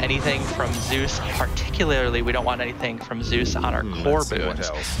want anything from Zeus. Particularly, we don't want anything from Zeus on our core boons,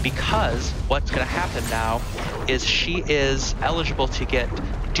 because what's going to happen now is she is eligible to get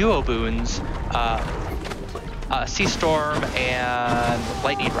duo boons. Sea Storm and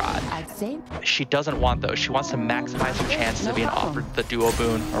Lightning Rod. She doesn't want those. She wants to maximize her chances of being offered the duo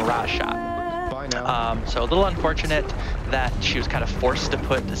boon Mirage shot. So a little unfortunate that she was kind of forced to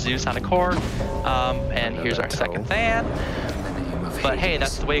put Zeus on a core. And here's our 2nd Than. But hey,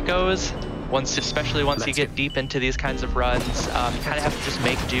 that's the way it goes. Especially once you get deep into these kinds of runs, you kind of have to just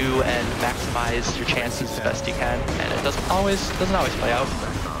make do and maximize your chances the best you can. And it doesn't always play out.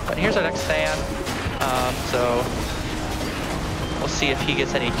 But here's our next Than. So we'll see if he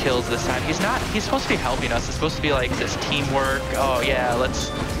gets any kills this time. He's supposed to be helping us. It's supposed to be like this teamwork. Oh yeah,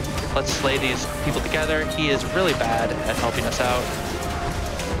 let's slay these people together. He is really bad at helping us out.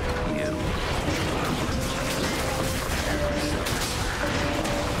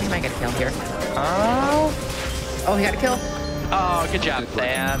 He might get a kill here. Oh, he got a kill. Oh, good job,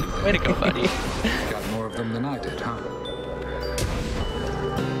 Than. Way to go, buddy. Got more of them than I did, huh?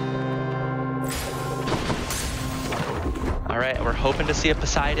 All right, we're hoping to see a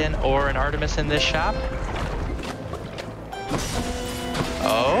Poseidon or an Artemis in this shop.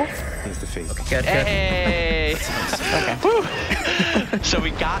 Oh. Here's the feed. Okay, good. Hey! Okay. Woo! So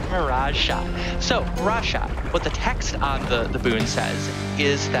we got Mirage Shot. So, Mirage Shot, what the text on the boon says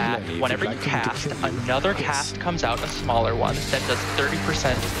is that whenever you cast, another cast comes out, a smaller one, that does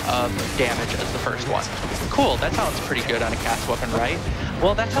 30% of damage as the first one. Cool, that sounds pretty good on a cast weapon, right?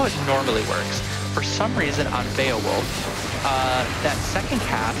 Well, that's how it normally works. For some reason on Beowulf, that 2nd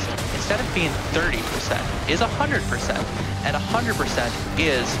cast, instead of being 30%, is 100%. And 100%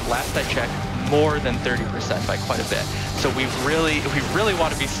 is, last I checked, more than 30% by quite a bit. So we really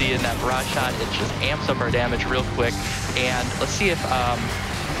want to be seeing that Mirage Shot. It just amps up our damage real quick. And let's see if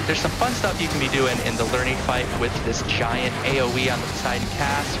there's some fun stuff you can be doing in the learning fight with this giant AoE on the Poseidon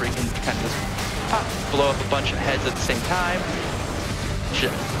cast, where you can kind of just blow up a bunch of heads at the same time.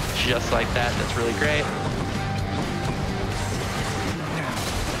 Just like that. That's really great.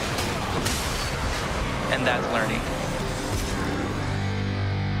 And that's learning.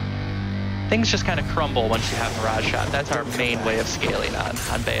 Things just kind of crumble once you have Mirage Shot. That's our main way of scaling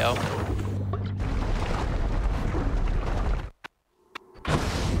on Bayo.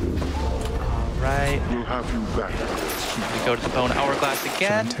 Alright. We'll have you back. We go to the Bone Hourglass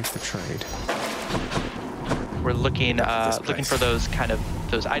again. Take the trade. We're looking for those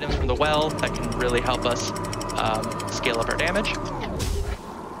items from the well that can really help us scale up our damage.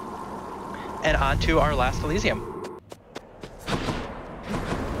 and on to our last Elysium.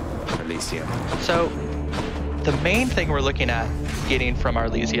 Elysium. So the main thing we're looking at getting from our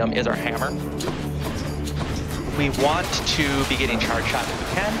Elysium is our hammer. We want to be getting charge shot if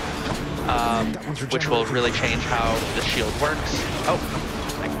we can, which will really change how the shield works. Oh,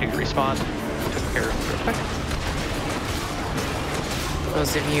 I can do respawn. Took care of it real quick.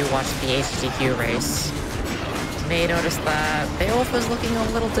 Those of you watching the HDQ race may notice that Beowulf was looking a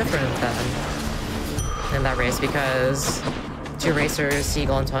little different in that race because two racers,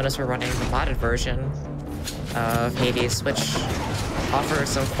 Seagull and Tonus, were running the modded version of Hades, which offers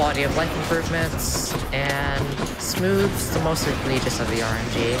some quality of life improvements and smooths the most egregious of the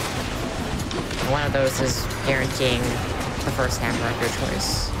RNG. And one of those is guaranteeing the first hammer of your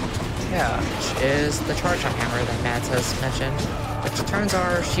choice. Yeah. Which is the charge shot hammer that Mads has mentioned, which turns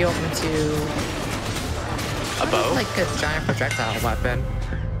our shield into a bow? Like a giant projectile weapon.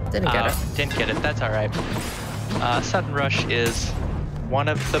 Didn't get it. Didn't get it. That's all right. Sudden Rush is one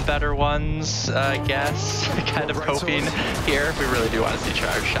of the better ones, I guess. Kind of hoping here. We really do want to see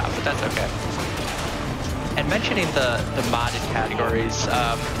charge shot, but that's okay. And mentioning the modded categories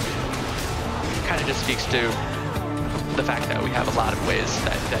kind of just speaks to the fact that we have a lot of ways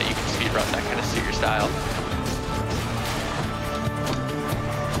that you can speedrun that kind of suit your style.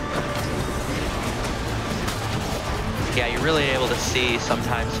 Yeah, you're really able to see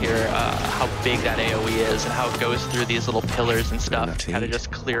sometimes here how big that AoE is and how it goes through these little pillars and stuff. Kind of just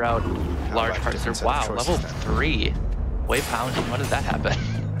clear out large parts of. Wow, level 3. Wave pounding. When did that happen?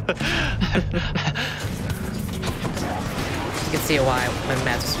 You can see why when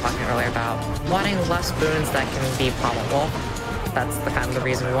Mads was talking earlier about wanting less boons that can be pommable. That's the kind of the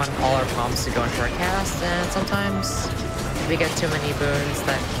reason we want all our palms to go into our cast, and sometimes if we get too many boons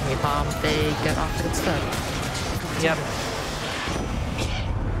that can be palmed, they get offered instead. Yep.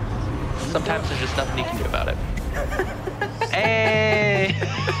 Sometimes there's just nothing you can do about it. Hey!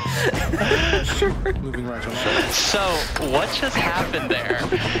 Sure. Moving right along. So, what just happened there?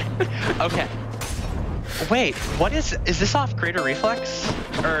 Okay. Wait, what is this off Greater Reflex?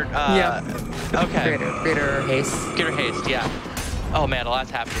 Or, yeah. Okay. Greater Haste. Greater Haste, yeah. Oh man, a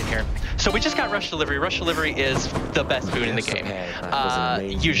lot's happening here. So we just got Rush Delivery. Rush Delivery is the best boon in the game,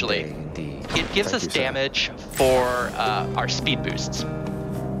 usually. It gives us damage for our speed boosts.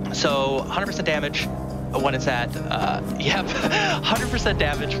 So 100% damage when it's at, 100%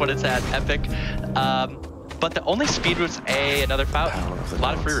 damage when it's at Epic. But the only speed boosts another fountain. A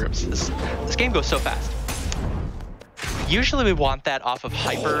lot of free rooms. This game goes so fast. Usually we want that off of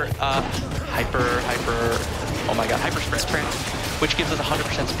Hyper Sprint, which gives us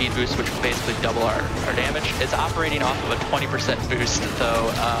 100% speed boost, which will basically double our damage. It's operating off of a 20% boost,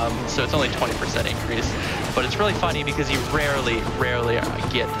 though, so it's only 20% increase. But it's really funny because you rarely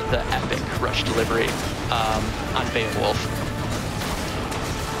get the epic Rush Delivery on Beowulf.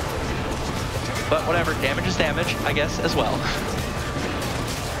 But whatever, damage is damage, I guess, as well.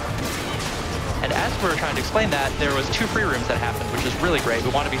 And as we were trying to explain that, there was 2 free rooms that happened, which is really great.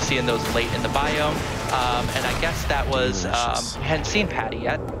 We want to be seeing those late in the biome. And I guess that was, we hadn't seen Patty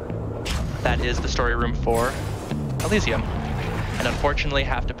yet. That is the story room for Elysium. And unfortunately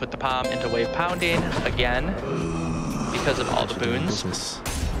have to put the palm into wave pounding again because of all the boons.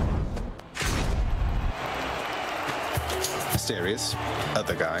 Mysterious.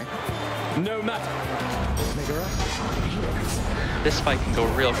 Other guy. No matter. This fight can go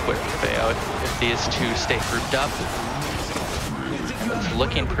real quick for Bayo if these two stay grouped up. It's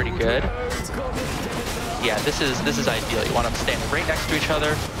looking pretty good. Yeah, this is ideal. You want them standing right next to each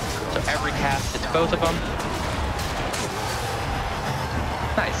other, so every cast hits both of them.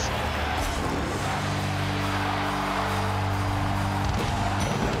 Nice.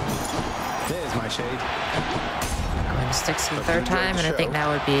 There's my shade. Going to stick some third time, and I think now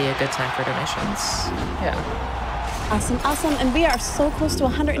would be a good time for donations. Yeah. Awesome. And we are so close to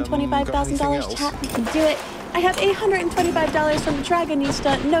 $125,000, chat. We can do it. I have $825 from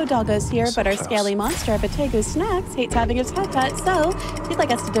Dragonista. No doggos here, but our scaly monster, Bategu Snacks, hates having his pet pet, so he'd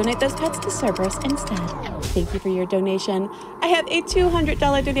like us to donate those pets to Cerberus instead. Thank you for your donation. I have a $200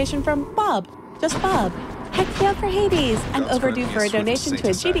 donation from Bob. Just Bob. Heck yeah for Hades. I'm overdue for a donation to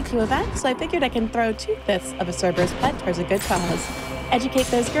a GDQ event, so I figured I can throw 2/5 of a Cerberus pet towards a good cause. Educate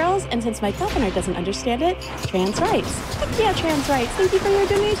those girls, and since my governor doesn't understand it, trans rights. Heck yeah, trans rights. Thank you for your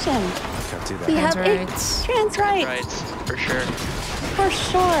donation. We have trans rights. For sure. For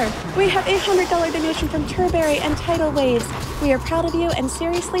sure. We have a $100 donation from Turberry and Tidal Waves. We are proud of you, and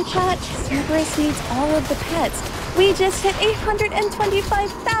seriously, chat, Cerberus needs all of the pets. We just hit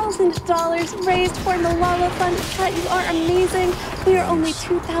 $125,000 raised for Malala Fund. Chat, you are amazing. We are only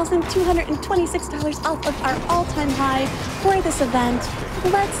 $2,226 off of our all-time high for this event.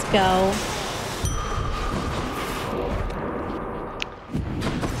 Let's go.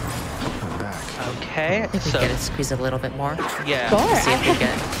 I'm back. Okay, I think we so get to squeeze a little bit more. yeah. Sure. See if we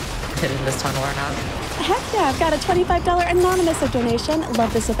get hit in this tunnel or not. Heck yeah, I've got a $25 anonymous donation.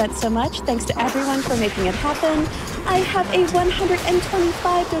 Love this event so much. Thanks to everyone for making it happen. I have a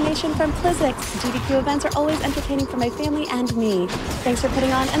 $125 donation from Plizzix. GDQ events are always entertaining for my family and me. Thanks for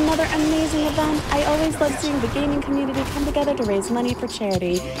putting on another amazing event. I always love seeing the gaming community come together to raise money for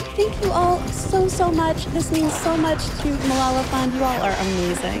charity. Thank you all so much. This means so much to Malala Fund. You all are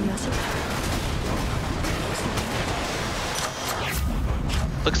amazing.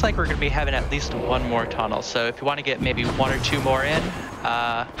 Looks like we're going to be having at least one more tunnel. So if you want to get maybe one or two more in,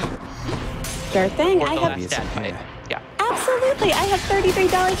 Sure thing. for I the have last stat fight. Yeah. Absolutely. I have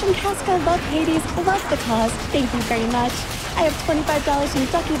 $33 from Casca. Love Hades. Love the cause. Thank you very much. I have $25 from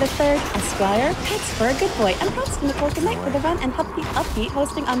Ducky the Third, Esquire, Pets for a Good Boy, and props to Nichole Goodnight for the run and Upbeat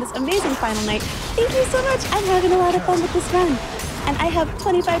hosting on this amazing final night. Thank you so much. I'm having a lot of fun with this run. And I have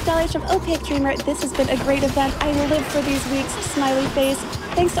 $25 from Opaque Dreamer. This has been a great event. I live for these weeks. Smiley face.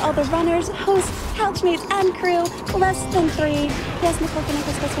 Thanks to all the runners, hosts, couchmates, and crew. Less than 3. Yes, Nichole Goodnight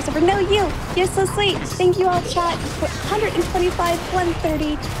was supposed to. No, you're so sweet. Thank you all, chat. 125,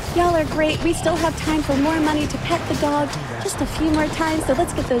 130. Y'all are great. We still have time for more money to pet the dog. Just a few more times. So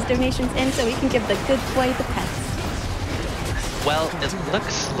let's get those donations in so we can give the good boy the pets. Well, it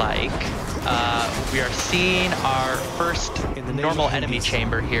looks like we are seeing our first normal enemy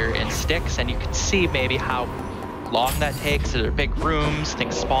chamber here in Styx, and you can see maybe how long that takes. There are big rooms,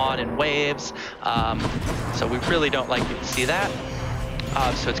 things spawn in waves, so we really don't like you to see that.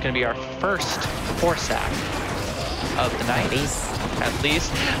 So it's going to be our first 4-sack of the night. At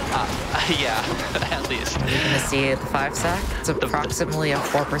least. Yeah, at least. Are we going to see the 5-sack? It's approximately a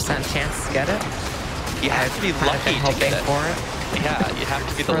 4% chance to get it. You have to be lucky to get it. For it. Yeah, you have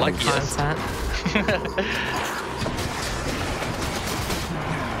to be the luckiest.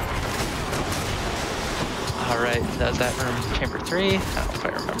 All right, that was that room, chamber 3. I don't know if I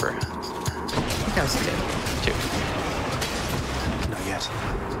remember. I think that was 2. 2. Not yet.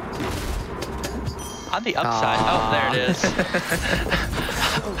 On the upside. Oh, there it is.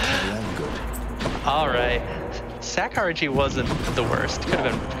 All right. Sack RG wasn't the worst. Could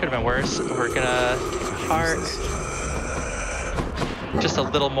have been worse. We're gonna take a heart. Just a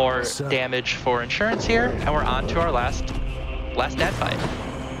little more damage for insurance here, and we're on to our last dad fight.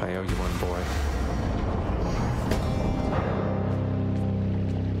 I owe you one, boy.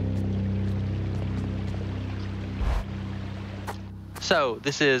 So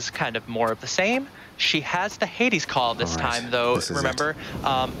this is kind of more of the same. She has the Hades call this time, though. Remember,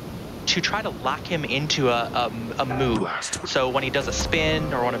 to try to lock him into a move. So when he does a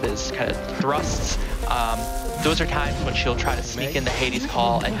spin or one of his kind of thrusts, those are times when she'll try to sneak in the Hades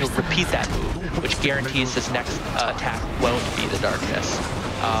call, and he'll repeat that move, which guarantees his next attack won't be the darkness.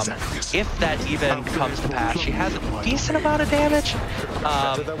 If that even comes to pass, she has a decent amount of damage.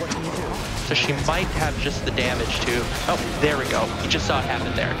 So she might have just the damage too. Oh, there we go. You just saw it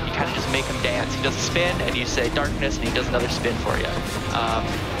happen there. You kind of just make him dance. He does a spin, and you say darkness, and he does another spin for you.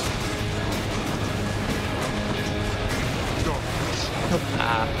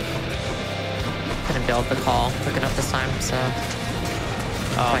 Couldn't build the call quick enough this time, so.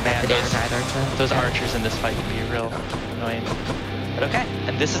 Oh man, those yeah. archers in this fight can be real annoying. But okay,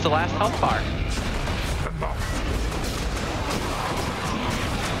 and this is the last health bar.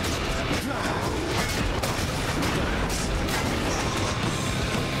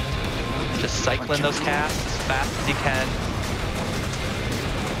 Just cycling those casts as fast as you can.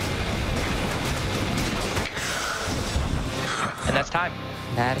 And that's time.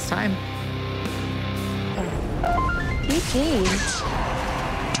 That is time. GG.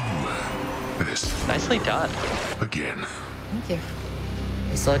 Nicely done. Again. Thank you.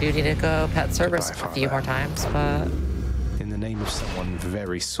 We still do need to go pet Cerberus a few more times, but In the name of someone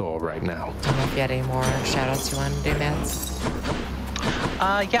very sore right now. I don't know if you had any more shout-outs you want to do, Mads.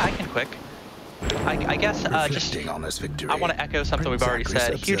 Yeah, I can quick. I guess just on this victory, I want to echo something we've already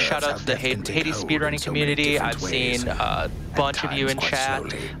said. Huge shout out to the Hades speedrunning community. I've seen a bunch of you in chat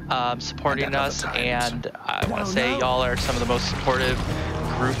supporting us, and I want to say y'all are some of the most supportive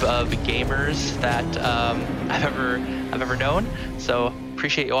group of gamers that I've ever known. So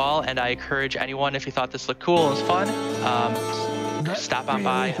appreciate you all, and I encourage anyone, if you thought this looked cool and was fun, stop on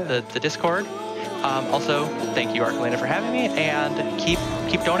by the Discord. Also, thank you, Arcalena, for having me, and keep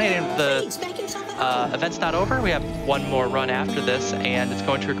donating. event's not over. We have one more run after this, and it's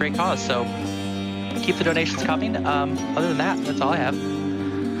going to a great cause. So keep the donations coming. Other than that, that's all I have.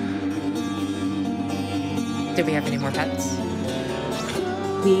 Do we have any more pets?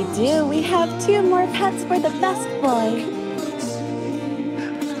 We do. We have 2 more pets for the best boy.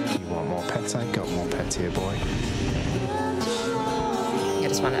 You want more pets? I got more pets here, boy. I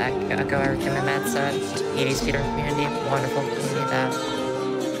just want to echo everything that Matt said. 80s theater community, wonderful community that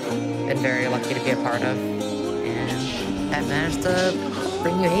I've been very lucky to be a part of. And that managed to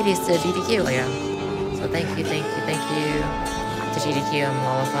bring you 80s to GDQ again. So thank you to GDQ and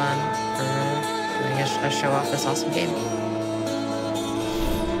Malafon for letting us show off this awesome game.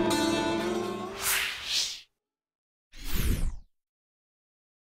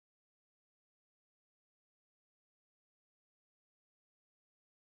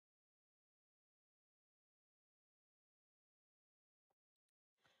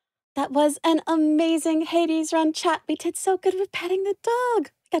 That was an amazing Hades run, chat. We did so good with petting the dog.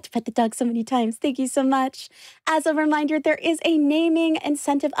 I got to pet the dog so many times. Thank you so much. As a reminder, there is a naming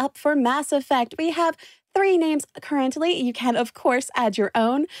incentive up for Mass Effect. We have 3 names currently. You can, of course, add your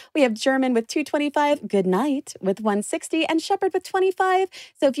own. We have German with 225, Goodnight with 160, and Shepherd with 25.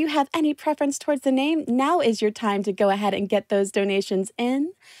 So if you have any preference towards the name, now is your time to go ahead and get those donations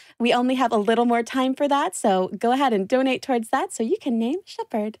in. We only have a little more time for that, so go ahead and donate towards that so you can name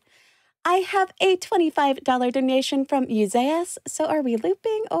Shepherd. I have a $25 donation from Useas. So are we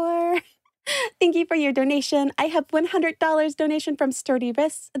looping or? Thank you for your donation. I have $100 donation from Sturdy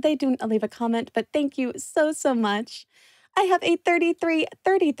Wrists. They didn't leave a comment, but thank you so, so much. I have a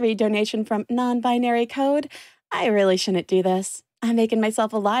 $33 donation from Non-Binary Code. I really shouldn't do this. I'm making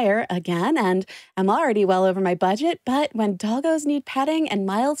myself a liar again, and I'm already well over my budget, but when doggos need petting and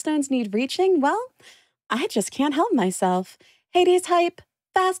milestones need reaching, well, I just can't help myself. Hades hype.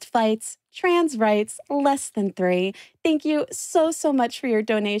 Fast fights, trans rights, less than 3. Thank you so, so much for your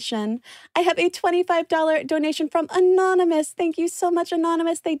donation. I have a $25 donation from Anonymous. Thank you so much,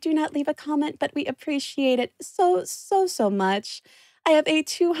 Anonymous. They do not leave a comment, but we appreciate it so, so, so much. I have a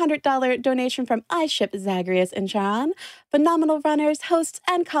 $200 donation from I Ship Zagreus and Charon. Phenomenal runners, hosts,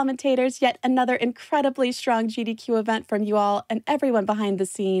 and commentators. Yet another incredibly strong GDQ event from you all and everyone behind the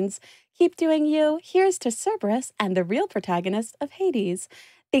scenes. Keep doing you. Here's to Cerberus and the real protagonist of Hades.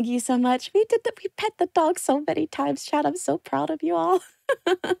 Thank you so much. We pet the dog so many times, chat. I'm so proud of you all.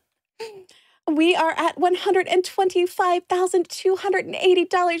 We are at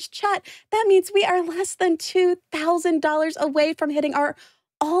 $125,280, chat. That means we are less than $2,000 away from hitting our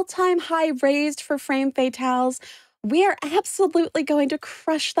all-time high raised for Frame Fatales. We are absolutely going to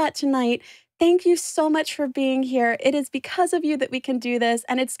crush that tonight. Thank you so much for being here. It is because of you that we can do this,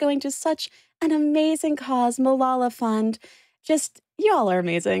 and it's going to such an amazing cause, Malala Fund. Just, y'all are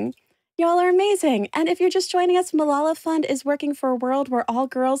amazing. Y'all are amazing. And if you're just joining us, Malala Fund is working for a world where all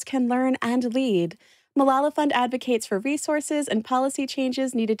girls can learn and lead. Malala Fund advocates for resources and policy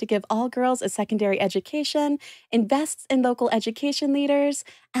changes needed to give all girls a secondary education, invests in local education leaders,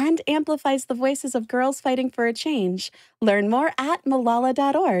 and amplifies the voices of girls fighting for a change. Learn more at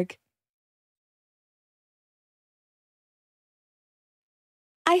malala.org.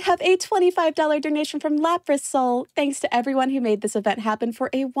 I have a $25 donation from Lapras Soul. Thanks to everyone who made this event happen for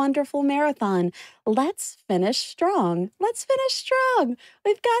a wonderful marathon. Let's finish strong. Let's finish strong.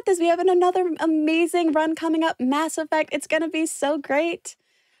 We've got this. We have another amazing run coming up. Mass Effect. It's going to be so great.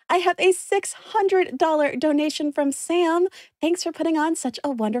 I have a $600 donation from Sam. Thanks for putting on such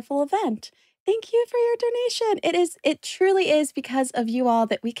a wonderful event. Thank you for your donation. It truly is because of you all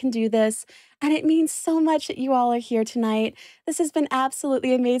that we can do this. And it means so much that you all are here tonight. This has been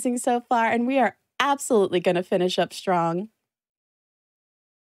absolutely amazing so far, and we are absolutely going to finish up strong.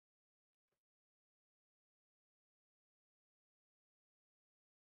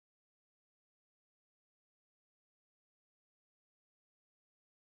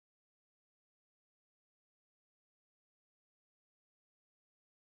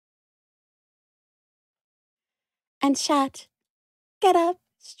 And chat, get up,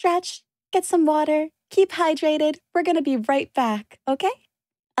 stretch, get some water, keep hydrated. We're going to be right back, okay?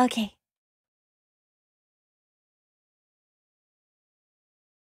 Okay.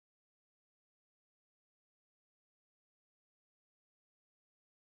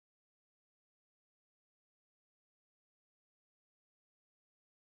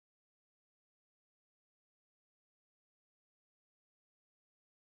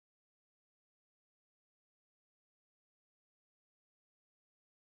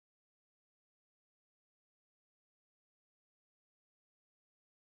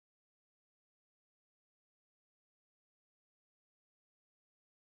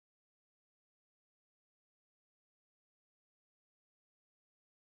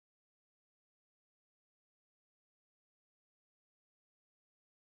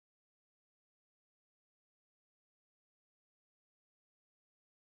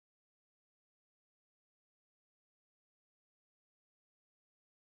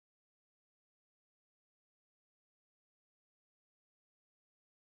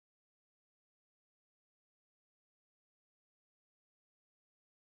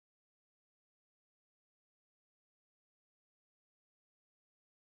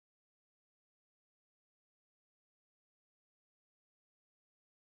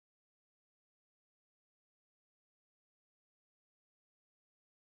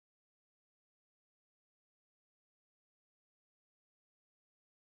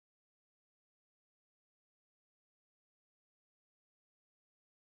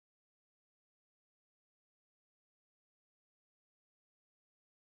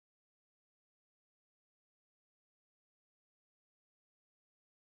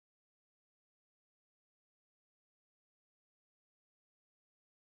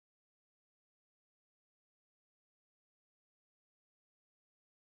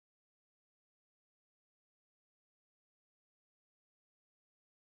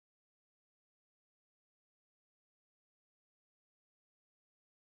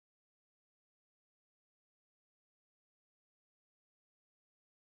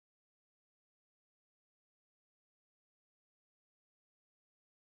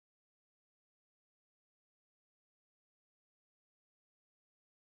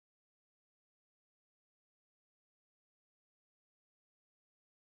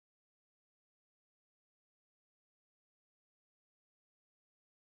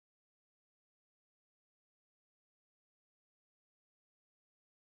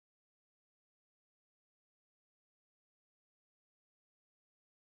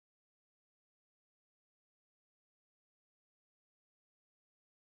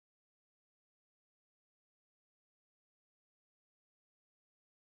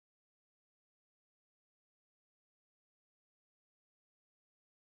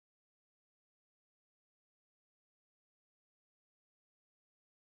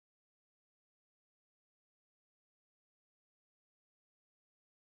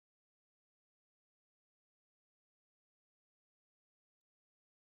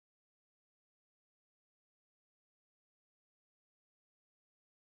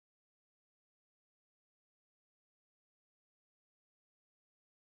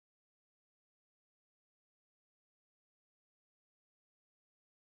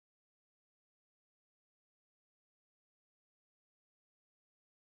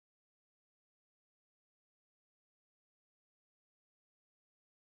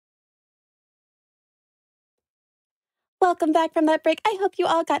 Welcome back from that break. I hope you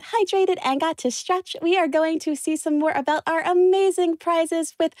all got hydrated and got to stretch. We are going to see some more about our amazing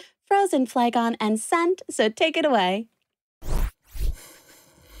prizes with Frozen, Flygon, and Scent, so take it away.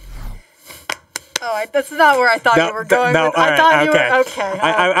 Oh, that's not where I thought you were going. No, with. I thought you were okay.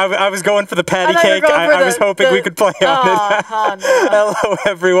 I was going for the patty cake. I was hoping we could play on it. No. Hello,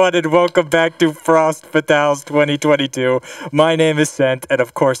 everyone, and welcome back to Frost Fatales 2022. My name is Scent, and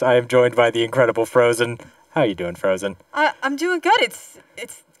of course, I am joined by the incredible Frozen. How are you doing, Frozen? I'm doing good. It's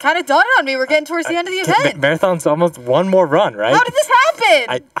kind of dawned on me. We're getting towards the end of the event. Marathon's almost one more run, right? How did this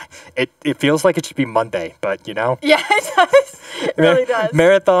happen? It feels like it should be Monday, but you know? Yeah, it does. It really does.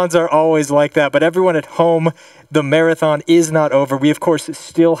 Marathons are always like that, but everyone at home, the marathon is not over. We, of course,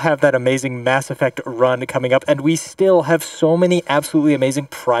 still have that amazing Mass Effect run coming up, and we still have so many absolutely amazing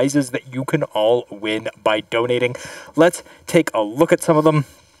prizes that you can all win by donating. Let's take a look at some of them.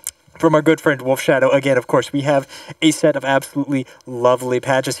 From our good friend Wolf Shadow, again, of course, we have a set of absolutely lovely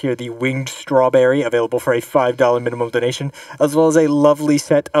patches here. The Winged Strawberry, available for a $5 minimum donation, as well as a lovely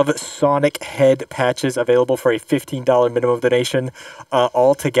set of Sonic Head patches, available for a $15 minimum donation,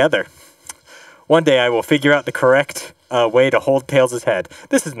 all together. One day I will figure out the correct way to hold Tails' head.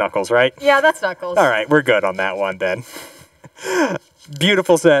 This is Knuckles, right? Yeah, that's Knuckles. All right, we're good on that one then.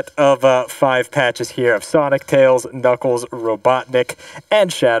 Beautiful set of 5 patches here of Sonic, Tails, Knuckles, Robotnik,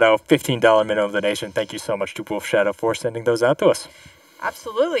 and Shadow. $15 minimum donation. Thank you so much to Wolf Shadow for sending those out to us.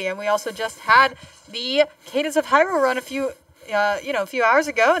 Absolutely, and we also just had the Cadence of Hyrule run a few hours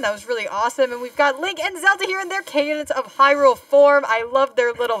ago, and that was really awesome. And we've got Link and Zelda here in their Cadence of Hyrule form. I love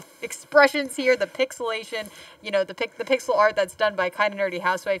their little expressions here. The pixelation, the pixel art that's done by Kinda Nerdy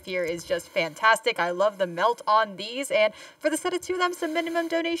Housewife here is just fantastic. I love the melt on these. And for the set of 2 of them, it's a minimum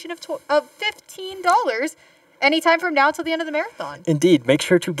donation of $15. Anytime from now till the end of the marathon. Indeed. Make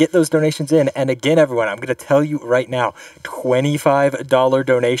sure to get those donations in. And again, everyone, I'm going to tell you right now, $25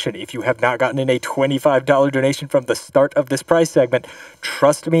 donation. If you have not gotten in a $25 donation from the start of this prize segment,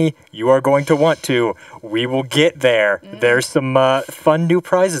 trust me, you are going to want to. We will get there. There's some fun new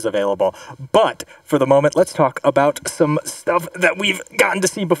prizes available. But for the moment, let's talk about some stuff that we've gotten to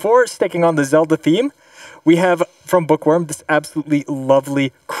see before, sticking on the Zelda theme. We have, from Bookworm, this absolutely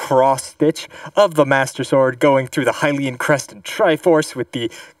lovely cross-stitch of the Master Sword going through the Hylian crest and Triforce with the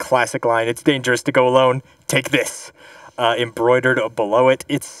classic line, "It's dangerous to go alone, take this." Embroidered below it.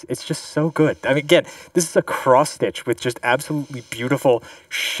 It's just so good. I mean, again, this is a cross-stitch with just absolutely beautiful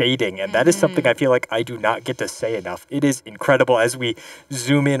shading, and that is something I feel like I do not get to say enough. It is incredible. As we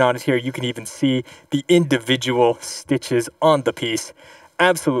zoom in on it here, you can even see the individual stitches on the piece.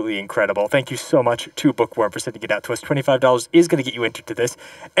 Absolutely incredible. Thank you so much to Bookworm for sending it out to us. $25 is going to get you entered to this.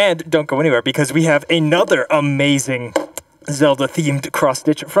 And don't go anywhere because we have another amazing Zelda-themed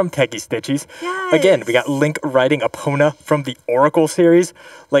cross-stitch from Techie Stitchies. Yes. Again, we got Link riding Epona from the Oracle series.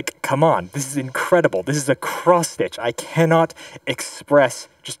 Like, come on. This is incredible. This is a cross-stitch. I cannot express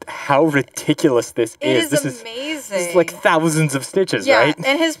just how ridiculous this is. It is amazing. This is like thousands of stitches, right? Yeah,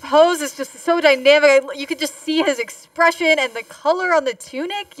 and his pose is just so dynamic. You could just see his expression and the color on the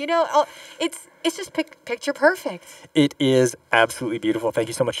tunic. It's just picture perfect. It is absolutely beautiful. Thank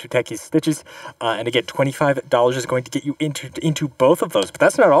you so much to Techie Stitches. And again, $25 is going to get you entered into both of those. But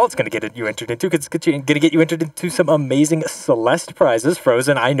that's not all it's going to get you entered into. It's going to get you entered into some amazing Celeste prizes.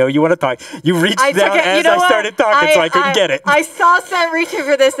 Frozen, I know you want to talk. You reached down as I started talking, so I couldn't get it. I saw Seth reaching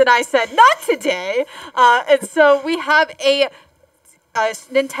for this, and I said, not today. And so we have a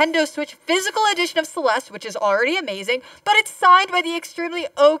Nintendo Switch physical edition of Celeste, which is already amazing, but it's signed by the extremely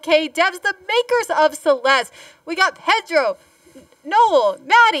okay devs, the makers of Celeste. We got Pedro, Noel,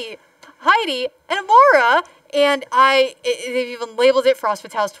 Maddie, Heidi, and Amora, and they've even labeled it Frost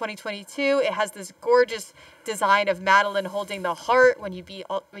Fatales 2022. It has this gorgeous design of Madeline holding the heart when you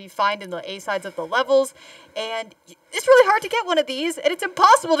find in the A sides of the levels, and it's really hard to get one of these, and it's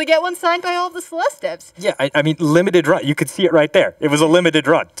impossible to get one signed by all of the Celeste devs. Yeah, I mean, limited run. You could see it right there. It was a limited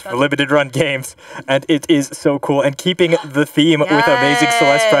run for limited run games, and it is so cool. And keeping the theme with amazing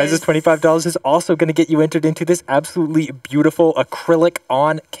Celeste prizes, $25 is also going to get you entered into this absolutely beautiful acrylic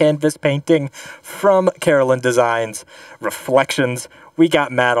on-canvas painting from Carolyn Designs, Reflections. We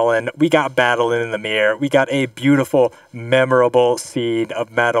got Madeline. We got Madeline in the mirror. We got a beautiful, memorable scene of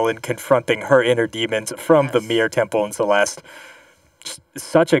Madeline confronting her inner demons from the Mirror Temple in Celeste. Just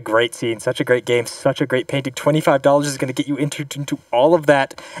such a great scene, such a great game, such a great painting. $25 is going to get you entered into all of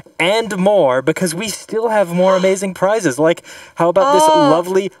that and more because we still have more amazing prizes. Like, how about this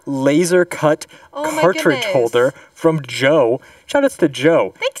lovely laser cut cartridge holder from Joe? Shoutouts to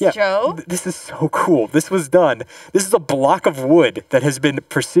Joe. Thanks, Joe. This is so cool. This was done. This is a block of wood that has been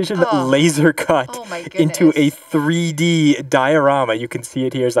precision laser cut into a 3D diorama. You can see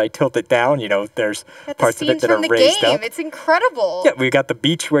it here as I tilt it down. You know, there's parts of it that are raised up. It's incredible. Yeah, we got the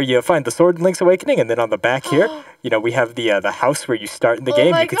beach where you find the sword in Link's Awakening, and then on the back here, you know, we have the house where you start in the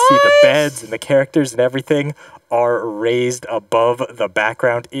game. You can see the beds and the characters and everything are raised above the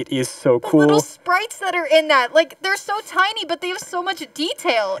background. It is so cool. The little sprites that are in that, like, they're so tiny, but they have so much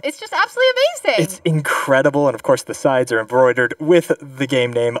detail. It's just absolutely amazing. It's incredible, and of course the sides are embroidered with the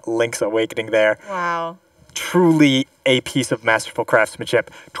game name Link's Awakening there. Wow. Truly a piece of masterful craftsmanship.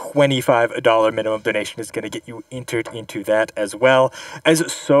 $25 minimum donation is going to get you entered into that, as well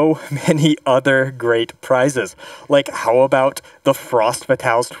as so many other great prizes. Like, how about the Frost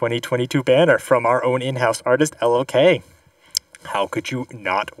Fatales 2022 banner from our own in-house artist, LOK? How could you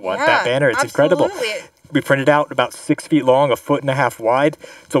not want that banner? It's incredible. We printed out about 6 feet long, 1.5 feet wide.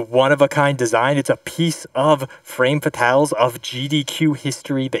 It's a one-of-a-kind design. It's a piece of frame fatales of GDQ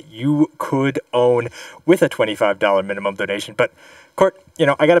history that you could own with a $25 minimum donation. But, Court, you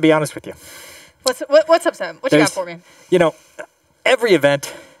know, I got to be honest with you. What's up, Sam? What you got for me? You know, every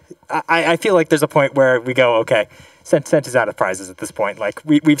event, I feel like there's a point where we go, okay, Cent is out of prizes at this point. Like,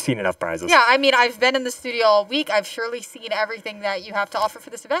 we've seen enough prizes. Yeah, I mean, I've been in the studio all week. I've surely seen everything that you have to offer for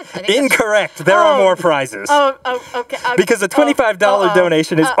this event. I think Incorrect. There are more prizes. Okay. Because a $25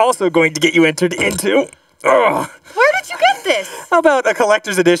 donation is also going to get you entered into... Where did you get this? How about a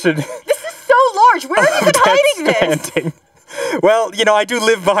collector's edition? This is so large. Where have you been hiding this? Well, you know, I do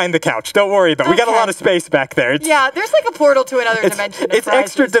live behind the couch. Don't worry about it. We got a lot of space back there. Yeah, there's like a portal to another dimension. It's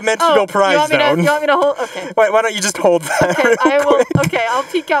extra dimensional prize zone. You want me to hold? Okay. Why don't you just hold that? Okay, I will. Okay, I'll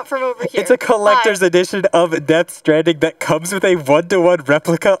peek out from over here. It's a collector's edition of Death Stranding that comes with a 1-to-1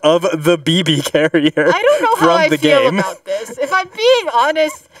 replica of the BB carrier. I don't know how I feel game. about this. If I'm being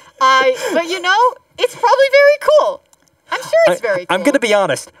honest, but you know, it's probably very cool. I'm sure it's very cool. I'm going to be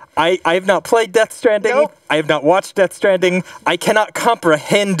honest. I have not played Death Stranding. Nope. I have not watched Death Stranding. I cannot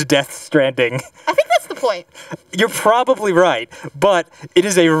comprehend Death Stranding. I think that's the point. You're probably right, but it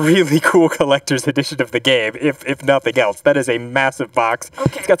is a really cool collector's edition of the game, if nothing else. That is a massive box.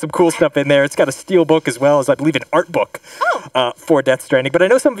 Okay. It's got some cool stuff in there. It's got a steel book as well as, I believe, an art book for Death Stranding. But I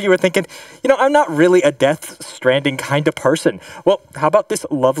know some of you are thinking, you know, I'm not really a Death Stranding kind of person. Well, how about this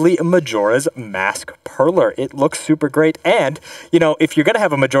lovely Majora's Mask Perler? It looks super great. And, you know, if you're going to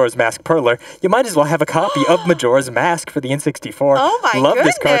have a Majora's Mask Perler, you might as well have a copy of Majora's Mask for the N64. Oh my Love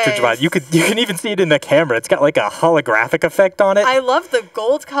goodness. this cartridge mod. You can even see it in the camera. It's got like a holographic effect on it. I love the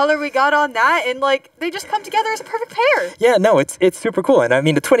gold color we got on that, and like they just come together as a perfect pair. Yeah, no, it's super cool. And I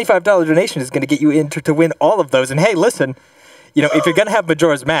mean, a $25 donation is going to get you in to win all of those. And hey, listen, you know, if you're going to have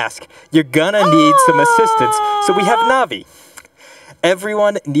Majora's Mask, you're going to need some assistance. So we have Navi.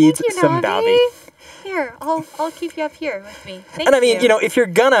 Everyone needs some Navi. Here, I'll keep you up here with me. Thank and I mean, you. you know, if you're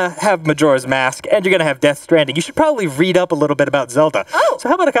gonna have Majora's Mask and you're gonna have Death Stranding, you should probably read up a little bit about Zelda. Oh. So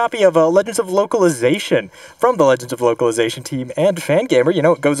how about a copy of Legends of Localization from the Legends of Localization team and Fangamer? You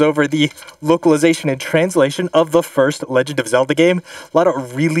know, it goes over the localization and translation of the first Legend of Zelda game. A lot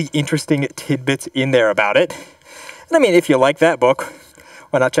of really interesting tidbits in there about it. And I mean, if you like that book,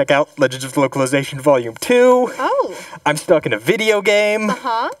 why not check out Legends of Localization Volume 2? Oh. I'm stuck in a video game.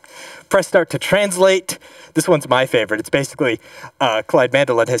 Uh-huh. Press start to translate. This one's my favorite. It's basically Clyde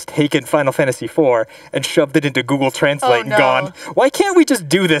Mandelin has taken Final Fantasy IV and shoved it into Google Translate and gone, why can't we just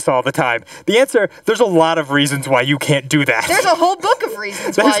do this all the time? The answer, there's a lot of reasons why you can't do that. There's a whole book of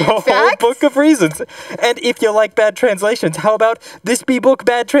reasons There's why, a whole book of reasons. And if you like bad translations, how about this book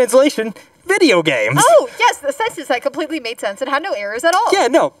bad translation? Video games. Oh, yes, the sentence that completely made sense and had no errors at all. Yeah,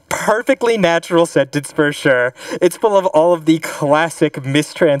 no, perfectly natural sentence for sure. It's full of all of the classic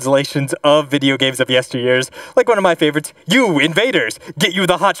mistranslations of video games of yesteryears. Like one of my favorites, you invaders, get you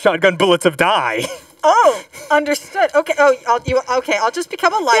the hot shotgun bullets of die. Oh, understood. Okay. Oh, I'll just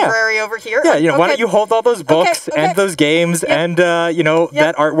become a library over here. Yeah, you know, why don't you hold all those books and those games and you know,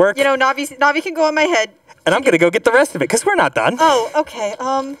 that artwork? You know, Navi can go on my head. And I'm gonna go get the rest of it because we're not done. Oh, okay.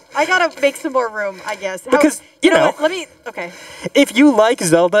 I gotta make some more room, I guess. Because you know, what? Let me. Okay. If you like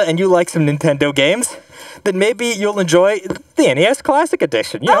Zelda and you like some Nintendo games, then maybe you'll enjoy the NES Classic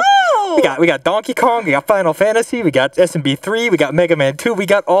Edition. You know, Oh! we got Donkey Kong, we got Final Fantasy, we got SMB 3, we got Mega Man 2, we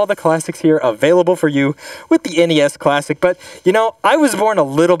got all the classics here available for you with the NES Classic. But, you know, I was born a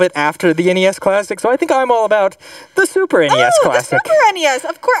little bit after the NES Classic, so I think I'm all about the Super NES Classic. The Super NES.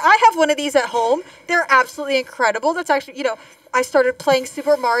 Of course, I have one of these at home. They're absolutely incredible. That's actually, you know, I started playing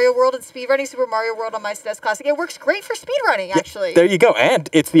Super Mario World and speedrunning Super Mario World on my SNES Classic. It works great for speedrunning, actually. There you go. And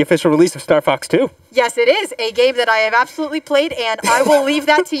it's the official release of Star Fox 2. Yes, it is a game that I have absolutely played, and I will leave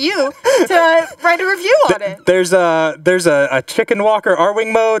that to you to write a review on it. There's a Chicken Walker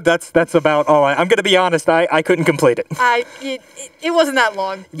R-Wing mode. That's about all. I'm going to be honest. I couldn't complete it. It wasn't that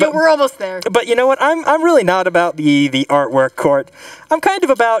long. But we're almost there. But you know what? I'm really not about the artwork, Court. I'm kind of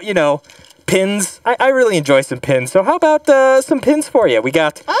about, you know, pins. I really enjoy some pins. So how about some pins for you? We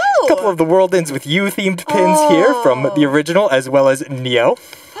got a couple of the World Ends With You themed pins here from the original as well as Neo.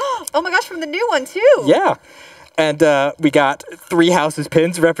 Oh my gosh, from the new one too. Yeah. And we got 3 houses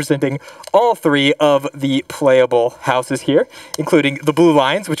pins representing all 3 of the playable houses here, including the Blue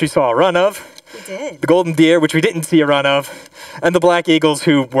Lions, which we saw a run of. We did. The Golden Deer, which we didn't see a run of. And the Black Eagles,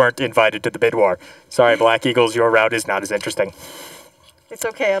 who weren't invited to the bid war. Sorry, Black Eagles, your route is not as interesting. It's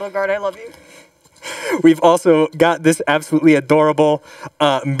okay, Edelgard, I love you. We've also got this absolutely adorable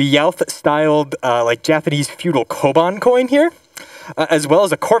Meowth-styled like Japanese feudal Koban coin here, as well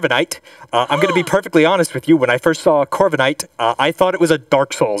as a Corviknight. I'm going to be perfectly honest with you. When I first saw a Corviknight, I thought it was a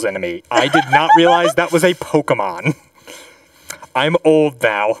Dark Souls enemy. I did not realize that was a Pokemon. I'm old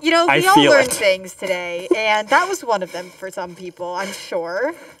now. You know, we I all feel learned it. things today, and that was one of them for some people, I'm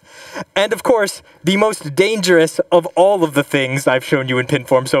sure. And of course, the most dangerous of all of the things I've shown you in pin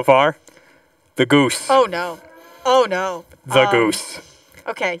form so far, the goose. Oh no. Oh no. The goose.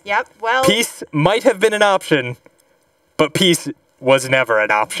 Okay, yep, well... Peace might have been an option, but peace was never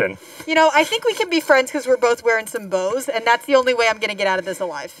an option. You know, I think we can be friends because we're both wearing some bows, and that's the only way I'm going to get out of this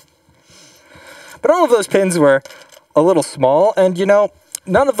alive. But all of those pins were a little small, and you know,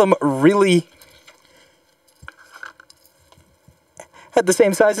 none of them really had the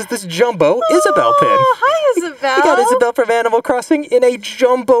same size as this jumbo Isabelle pin. Oh, hi, Isabelle. We got Isabelle from Animal Crossing in a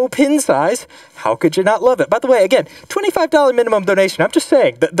jumbo pin size. How could you not love it? By the way, again, $25 minimum donation. I'm just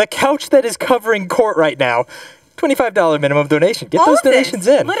saying, the couch that is covering Court right now, $25 minimum donation. Get those donations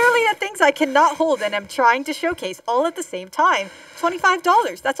in. Literally the things I cannot hold and I'm trying to showcase all at the same time.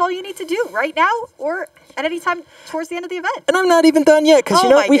 $25. That's all you need to do right now or at any time towards the end of the event. And I'm not even done yet, because, Oh you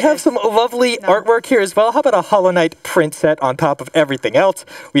know, my we have goodness. some lovely artwork here as well. How about a Hollow Knight print set on top of everything else?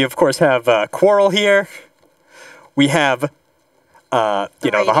 We, of course, have Quarrel here. We have, the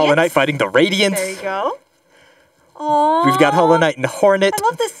Hollow Knight Radiance. fighting the Radiance. There you go. Aww. We've got Hollow Knight and Hornet. I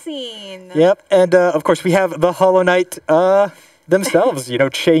love this scene. Yep, and of course we have the Hollow Knight themselves, you know,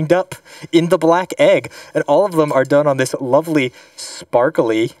 chained up in the black egg. And all of them are done on this lovely,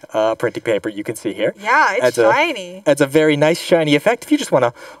 sparkly printing paper you can see here. Yeah, it's shiny. Adds a very nice shiny effect. If you just want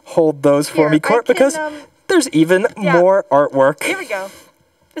to hold those for Here, me, Court, I can, because there's even more artwork. Here we go.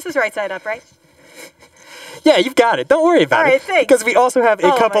 This is right side up, right? Yeah, you've got it. Don't worry about All right, it. thanks. Because we also have a Oh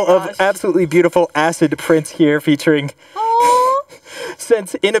my couple of gosh. absolutely beautiful acid prints here featuring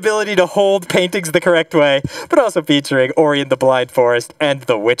Sen's inability to hold paintings the correct way, but also featuring Ori and the Blind Forest and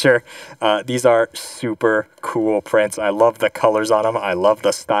The Witcher. These are super cool prints. I love the colors on them. I love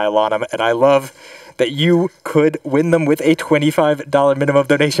the style on them. And I love that you could win them with a $25 minimum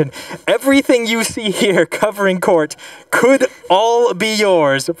donation. Everything you see here covering Court could all be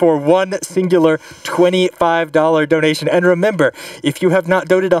yours for one singular $25 donation. And remember, if you have not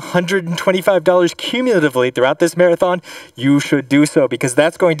donated $125 cumulatively throughout this marathon, you should do so, because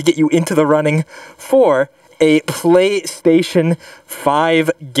that's going to get you into the running for a PlayStation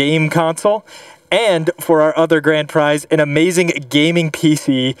 5 game console. And for our other grand prize, an amazing gaming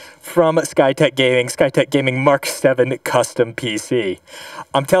PC from Skytech Gaming, Skytech Gaming Mark 7 custom PC.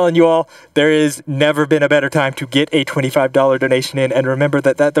 I'm telling you all, there has never been a better time to get a $25 donation in. And remember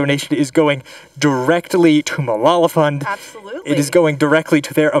that that donation is going directly to Malala Fund. Absolutely. It is going directly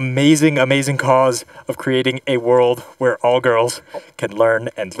to their amazing, amazing cause of creating a world where all girls can learn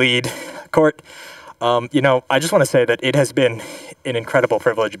and lead. Court, you know, I just want to say that it has been an incredible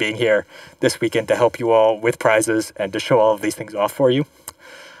privilege being here this weekend to help you all with prizes and to show all of these things off for you.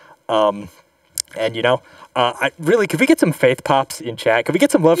 And, you know, could we get some faith pops in chat? Could we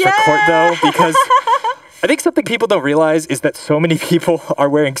get some love for Court, though? Because I think something people don't realize is that so many people are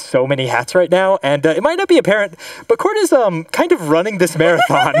wearing so many hats right now, and it might not be apparent, but Court is kind of running this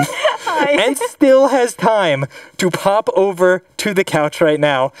marathon. and still has time to pop over to the couch right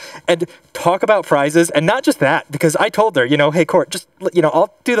now and talk about prizes. And not just that, because I told her, hey, Court, just,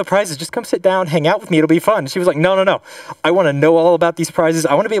 I'll do the prizes. Just come sit down, hang out with me. It'll be fun. She was like, no. I want to know all about these prizes.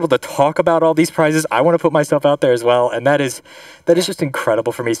 I want to be able to talk about all these prizes. I want to put myself out there as well. And that is just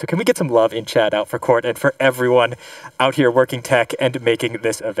incredible for me. So can we get some love in chat out for Court and for everyone out here working tech and making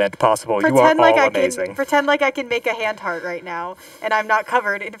this event possible? You are all amazing. Pretend like I can make a hand heart right now, and I'm not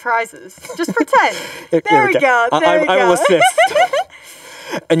covered in prizes. Just pretend. There we go. I will assist.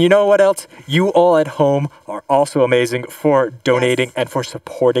 And you know what else? You all at home are also amazing for donating and for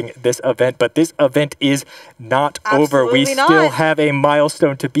supporting this event. But this event is not over. We still have a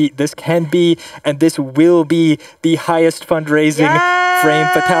milestone to beat. This can be, and this will be, the highest fundraising Frame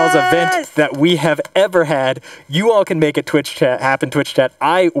Fatales event that we have ever had. You all can make it Twitch chat.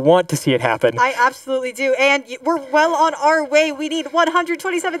 I want to see it happen. I absolutely do. And we're well on our way. We need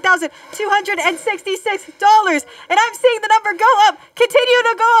 $127,266. And I'm seeing the number go up. Continue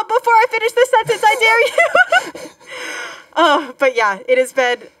to go up before I finish this sentence. I dare you. But yeah, it has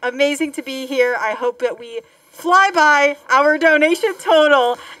been amazing to be here. I hope that we fly by our donation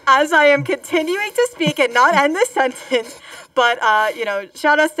total as I am continuing to speak and not end this sentence. But,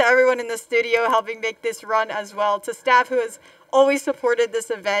 shout outs to everyone in the studio helping make this run as well, to staff who has always supported this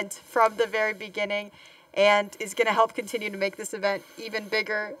event from the very beginning and is going to help continue to make this event even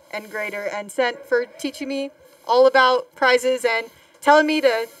bigger and greater, and Sent for teaching me all about prizes and telling me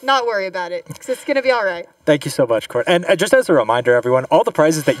to not worry about it, because it's going to be all right. Thank you so much, Court. And just as a reminder, everyone, all the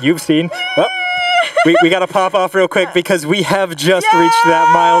prizes that you've seen, we got to pop off real quick because we have just reached that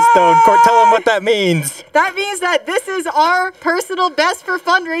milestone. Court, tell them what that means. That means that this is our personal best for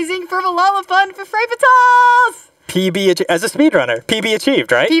fundraising for Malala Fund for Frame Fatales. PB, as a speedrunner, PB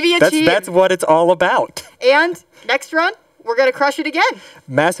achieved, right? PB achieved. That's what it's all about. And next run, we're going to crush it again.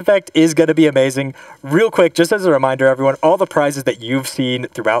 Mass Effect is going to be amazing. Real quick, just as a reminder, everyone, all the prizes that you've seen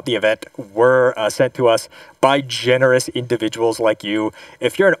throughout the event were sent to us by generous individuals like you.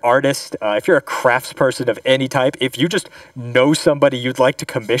 If you're an artist, if you're a craftsperson of any type, if you just know somebody you'd like to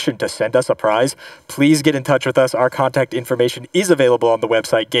commission to send us a prize, please get in touch with us. Our contact information is available on the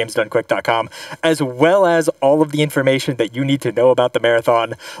website, gamesdonequick.com, as well as all of the information that you need to know about the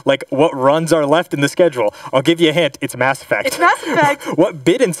marathon, like what runs are left in the schedule. I'll give you a hint, it's Mass Effect. It's Mass Effect. What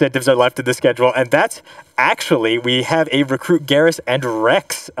bid incentives are left in the schedule, and that's actually, we have a Recruit Garrus and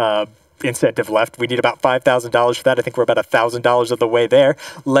Rex incentive left. We need about $5,000 for that. I think we're about $1,000 of the way there.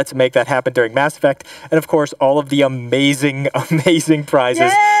 Let's make that happen during Mass Effect. And of course, all of the amazing, amazing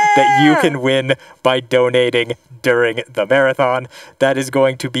prizes that you can win by donating during the marathon. That is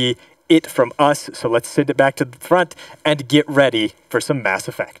going to be it from us. So let's send it back to the front and get ready for some Mass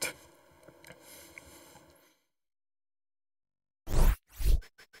Effect.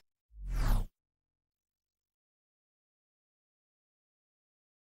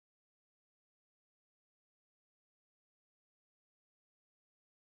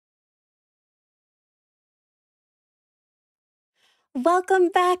 Welcome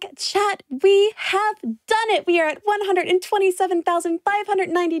back, chat. We have done it. We are at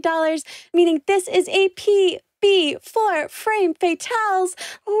 $127,590, meaning this is a PB for Frame Fatales.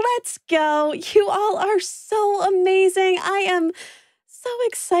 Let's go. You all are so amazing. I am so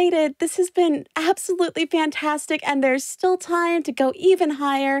excited. This has been absolutely fantastic, and there's still time to go even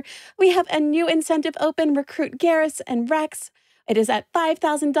higher. We have a new incentive open, Recruit Garrus and Rex. It is at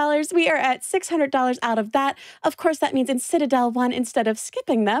 $5,000. We are at $600 out of that. Of course, that means in Citadel 1, instead of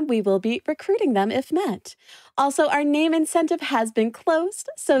skipping them, we will be recruiting them if met. Also, our name incentive has been closed,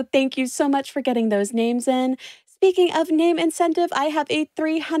 so thank you so much for getting those names in. Speaking of name incentive, I have a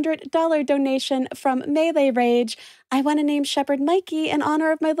 $300 donation from Melee Rage. I want to name Shepherd Mikey in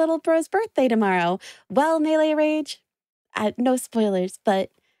honor of my little bro's birthday tomorrow. Well, Melee Rage, no spoilers, but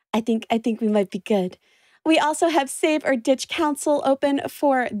I think we might be good. We also have Save or Ditch Council open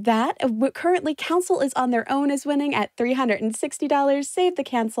for that. Currently, Council is on their own is winning at $360. Save the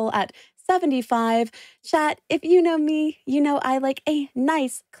Cancel at $75. Chat, if you know me, you know I like a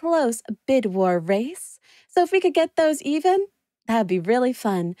nice, close bid war race. So if we could get those even, that would be really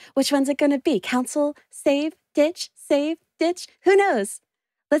fun. Which one's it going to be? Council, Save, Ditch, who knows?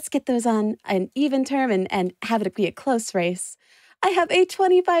 Let's get those on an even term and have it be a close race. I have a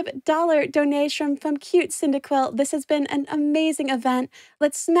 $25 donation from Cute Cyndaquil. This has been an amazing event.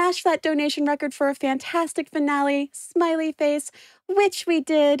 Let's smash that donation record for a fantastic finale. Smiley face, which we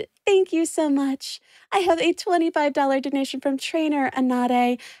did. Thank you so much. I have a $25 donation from Trainer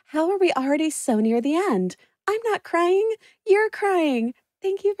Anade. How are we already so near the end? I'm not crying. You're crying.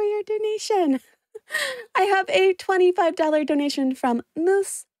 Thank you for your donation. I have a $25 donation from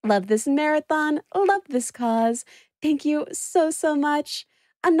Moose Love this marathon. Love this cause. Thank you so, so much.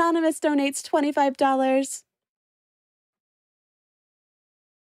 Anonymous donates $25.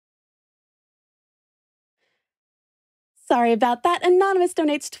 Sorry about that. Anonymous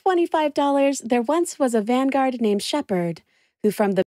donates $25. There once was a vanguard named Shepherd, who from the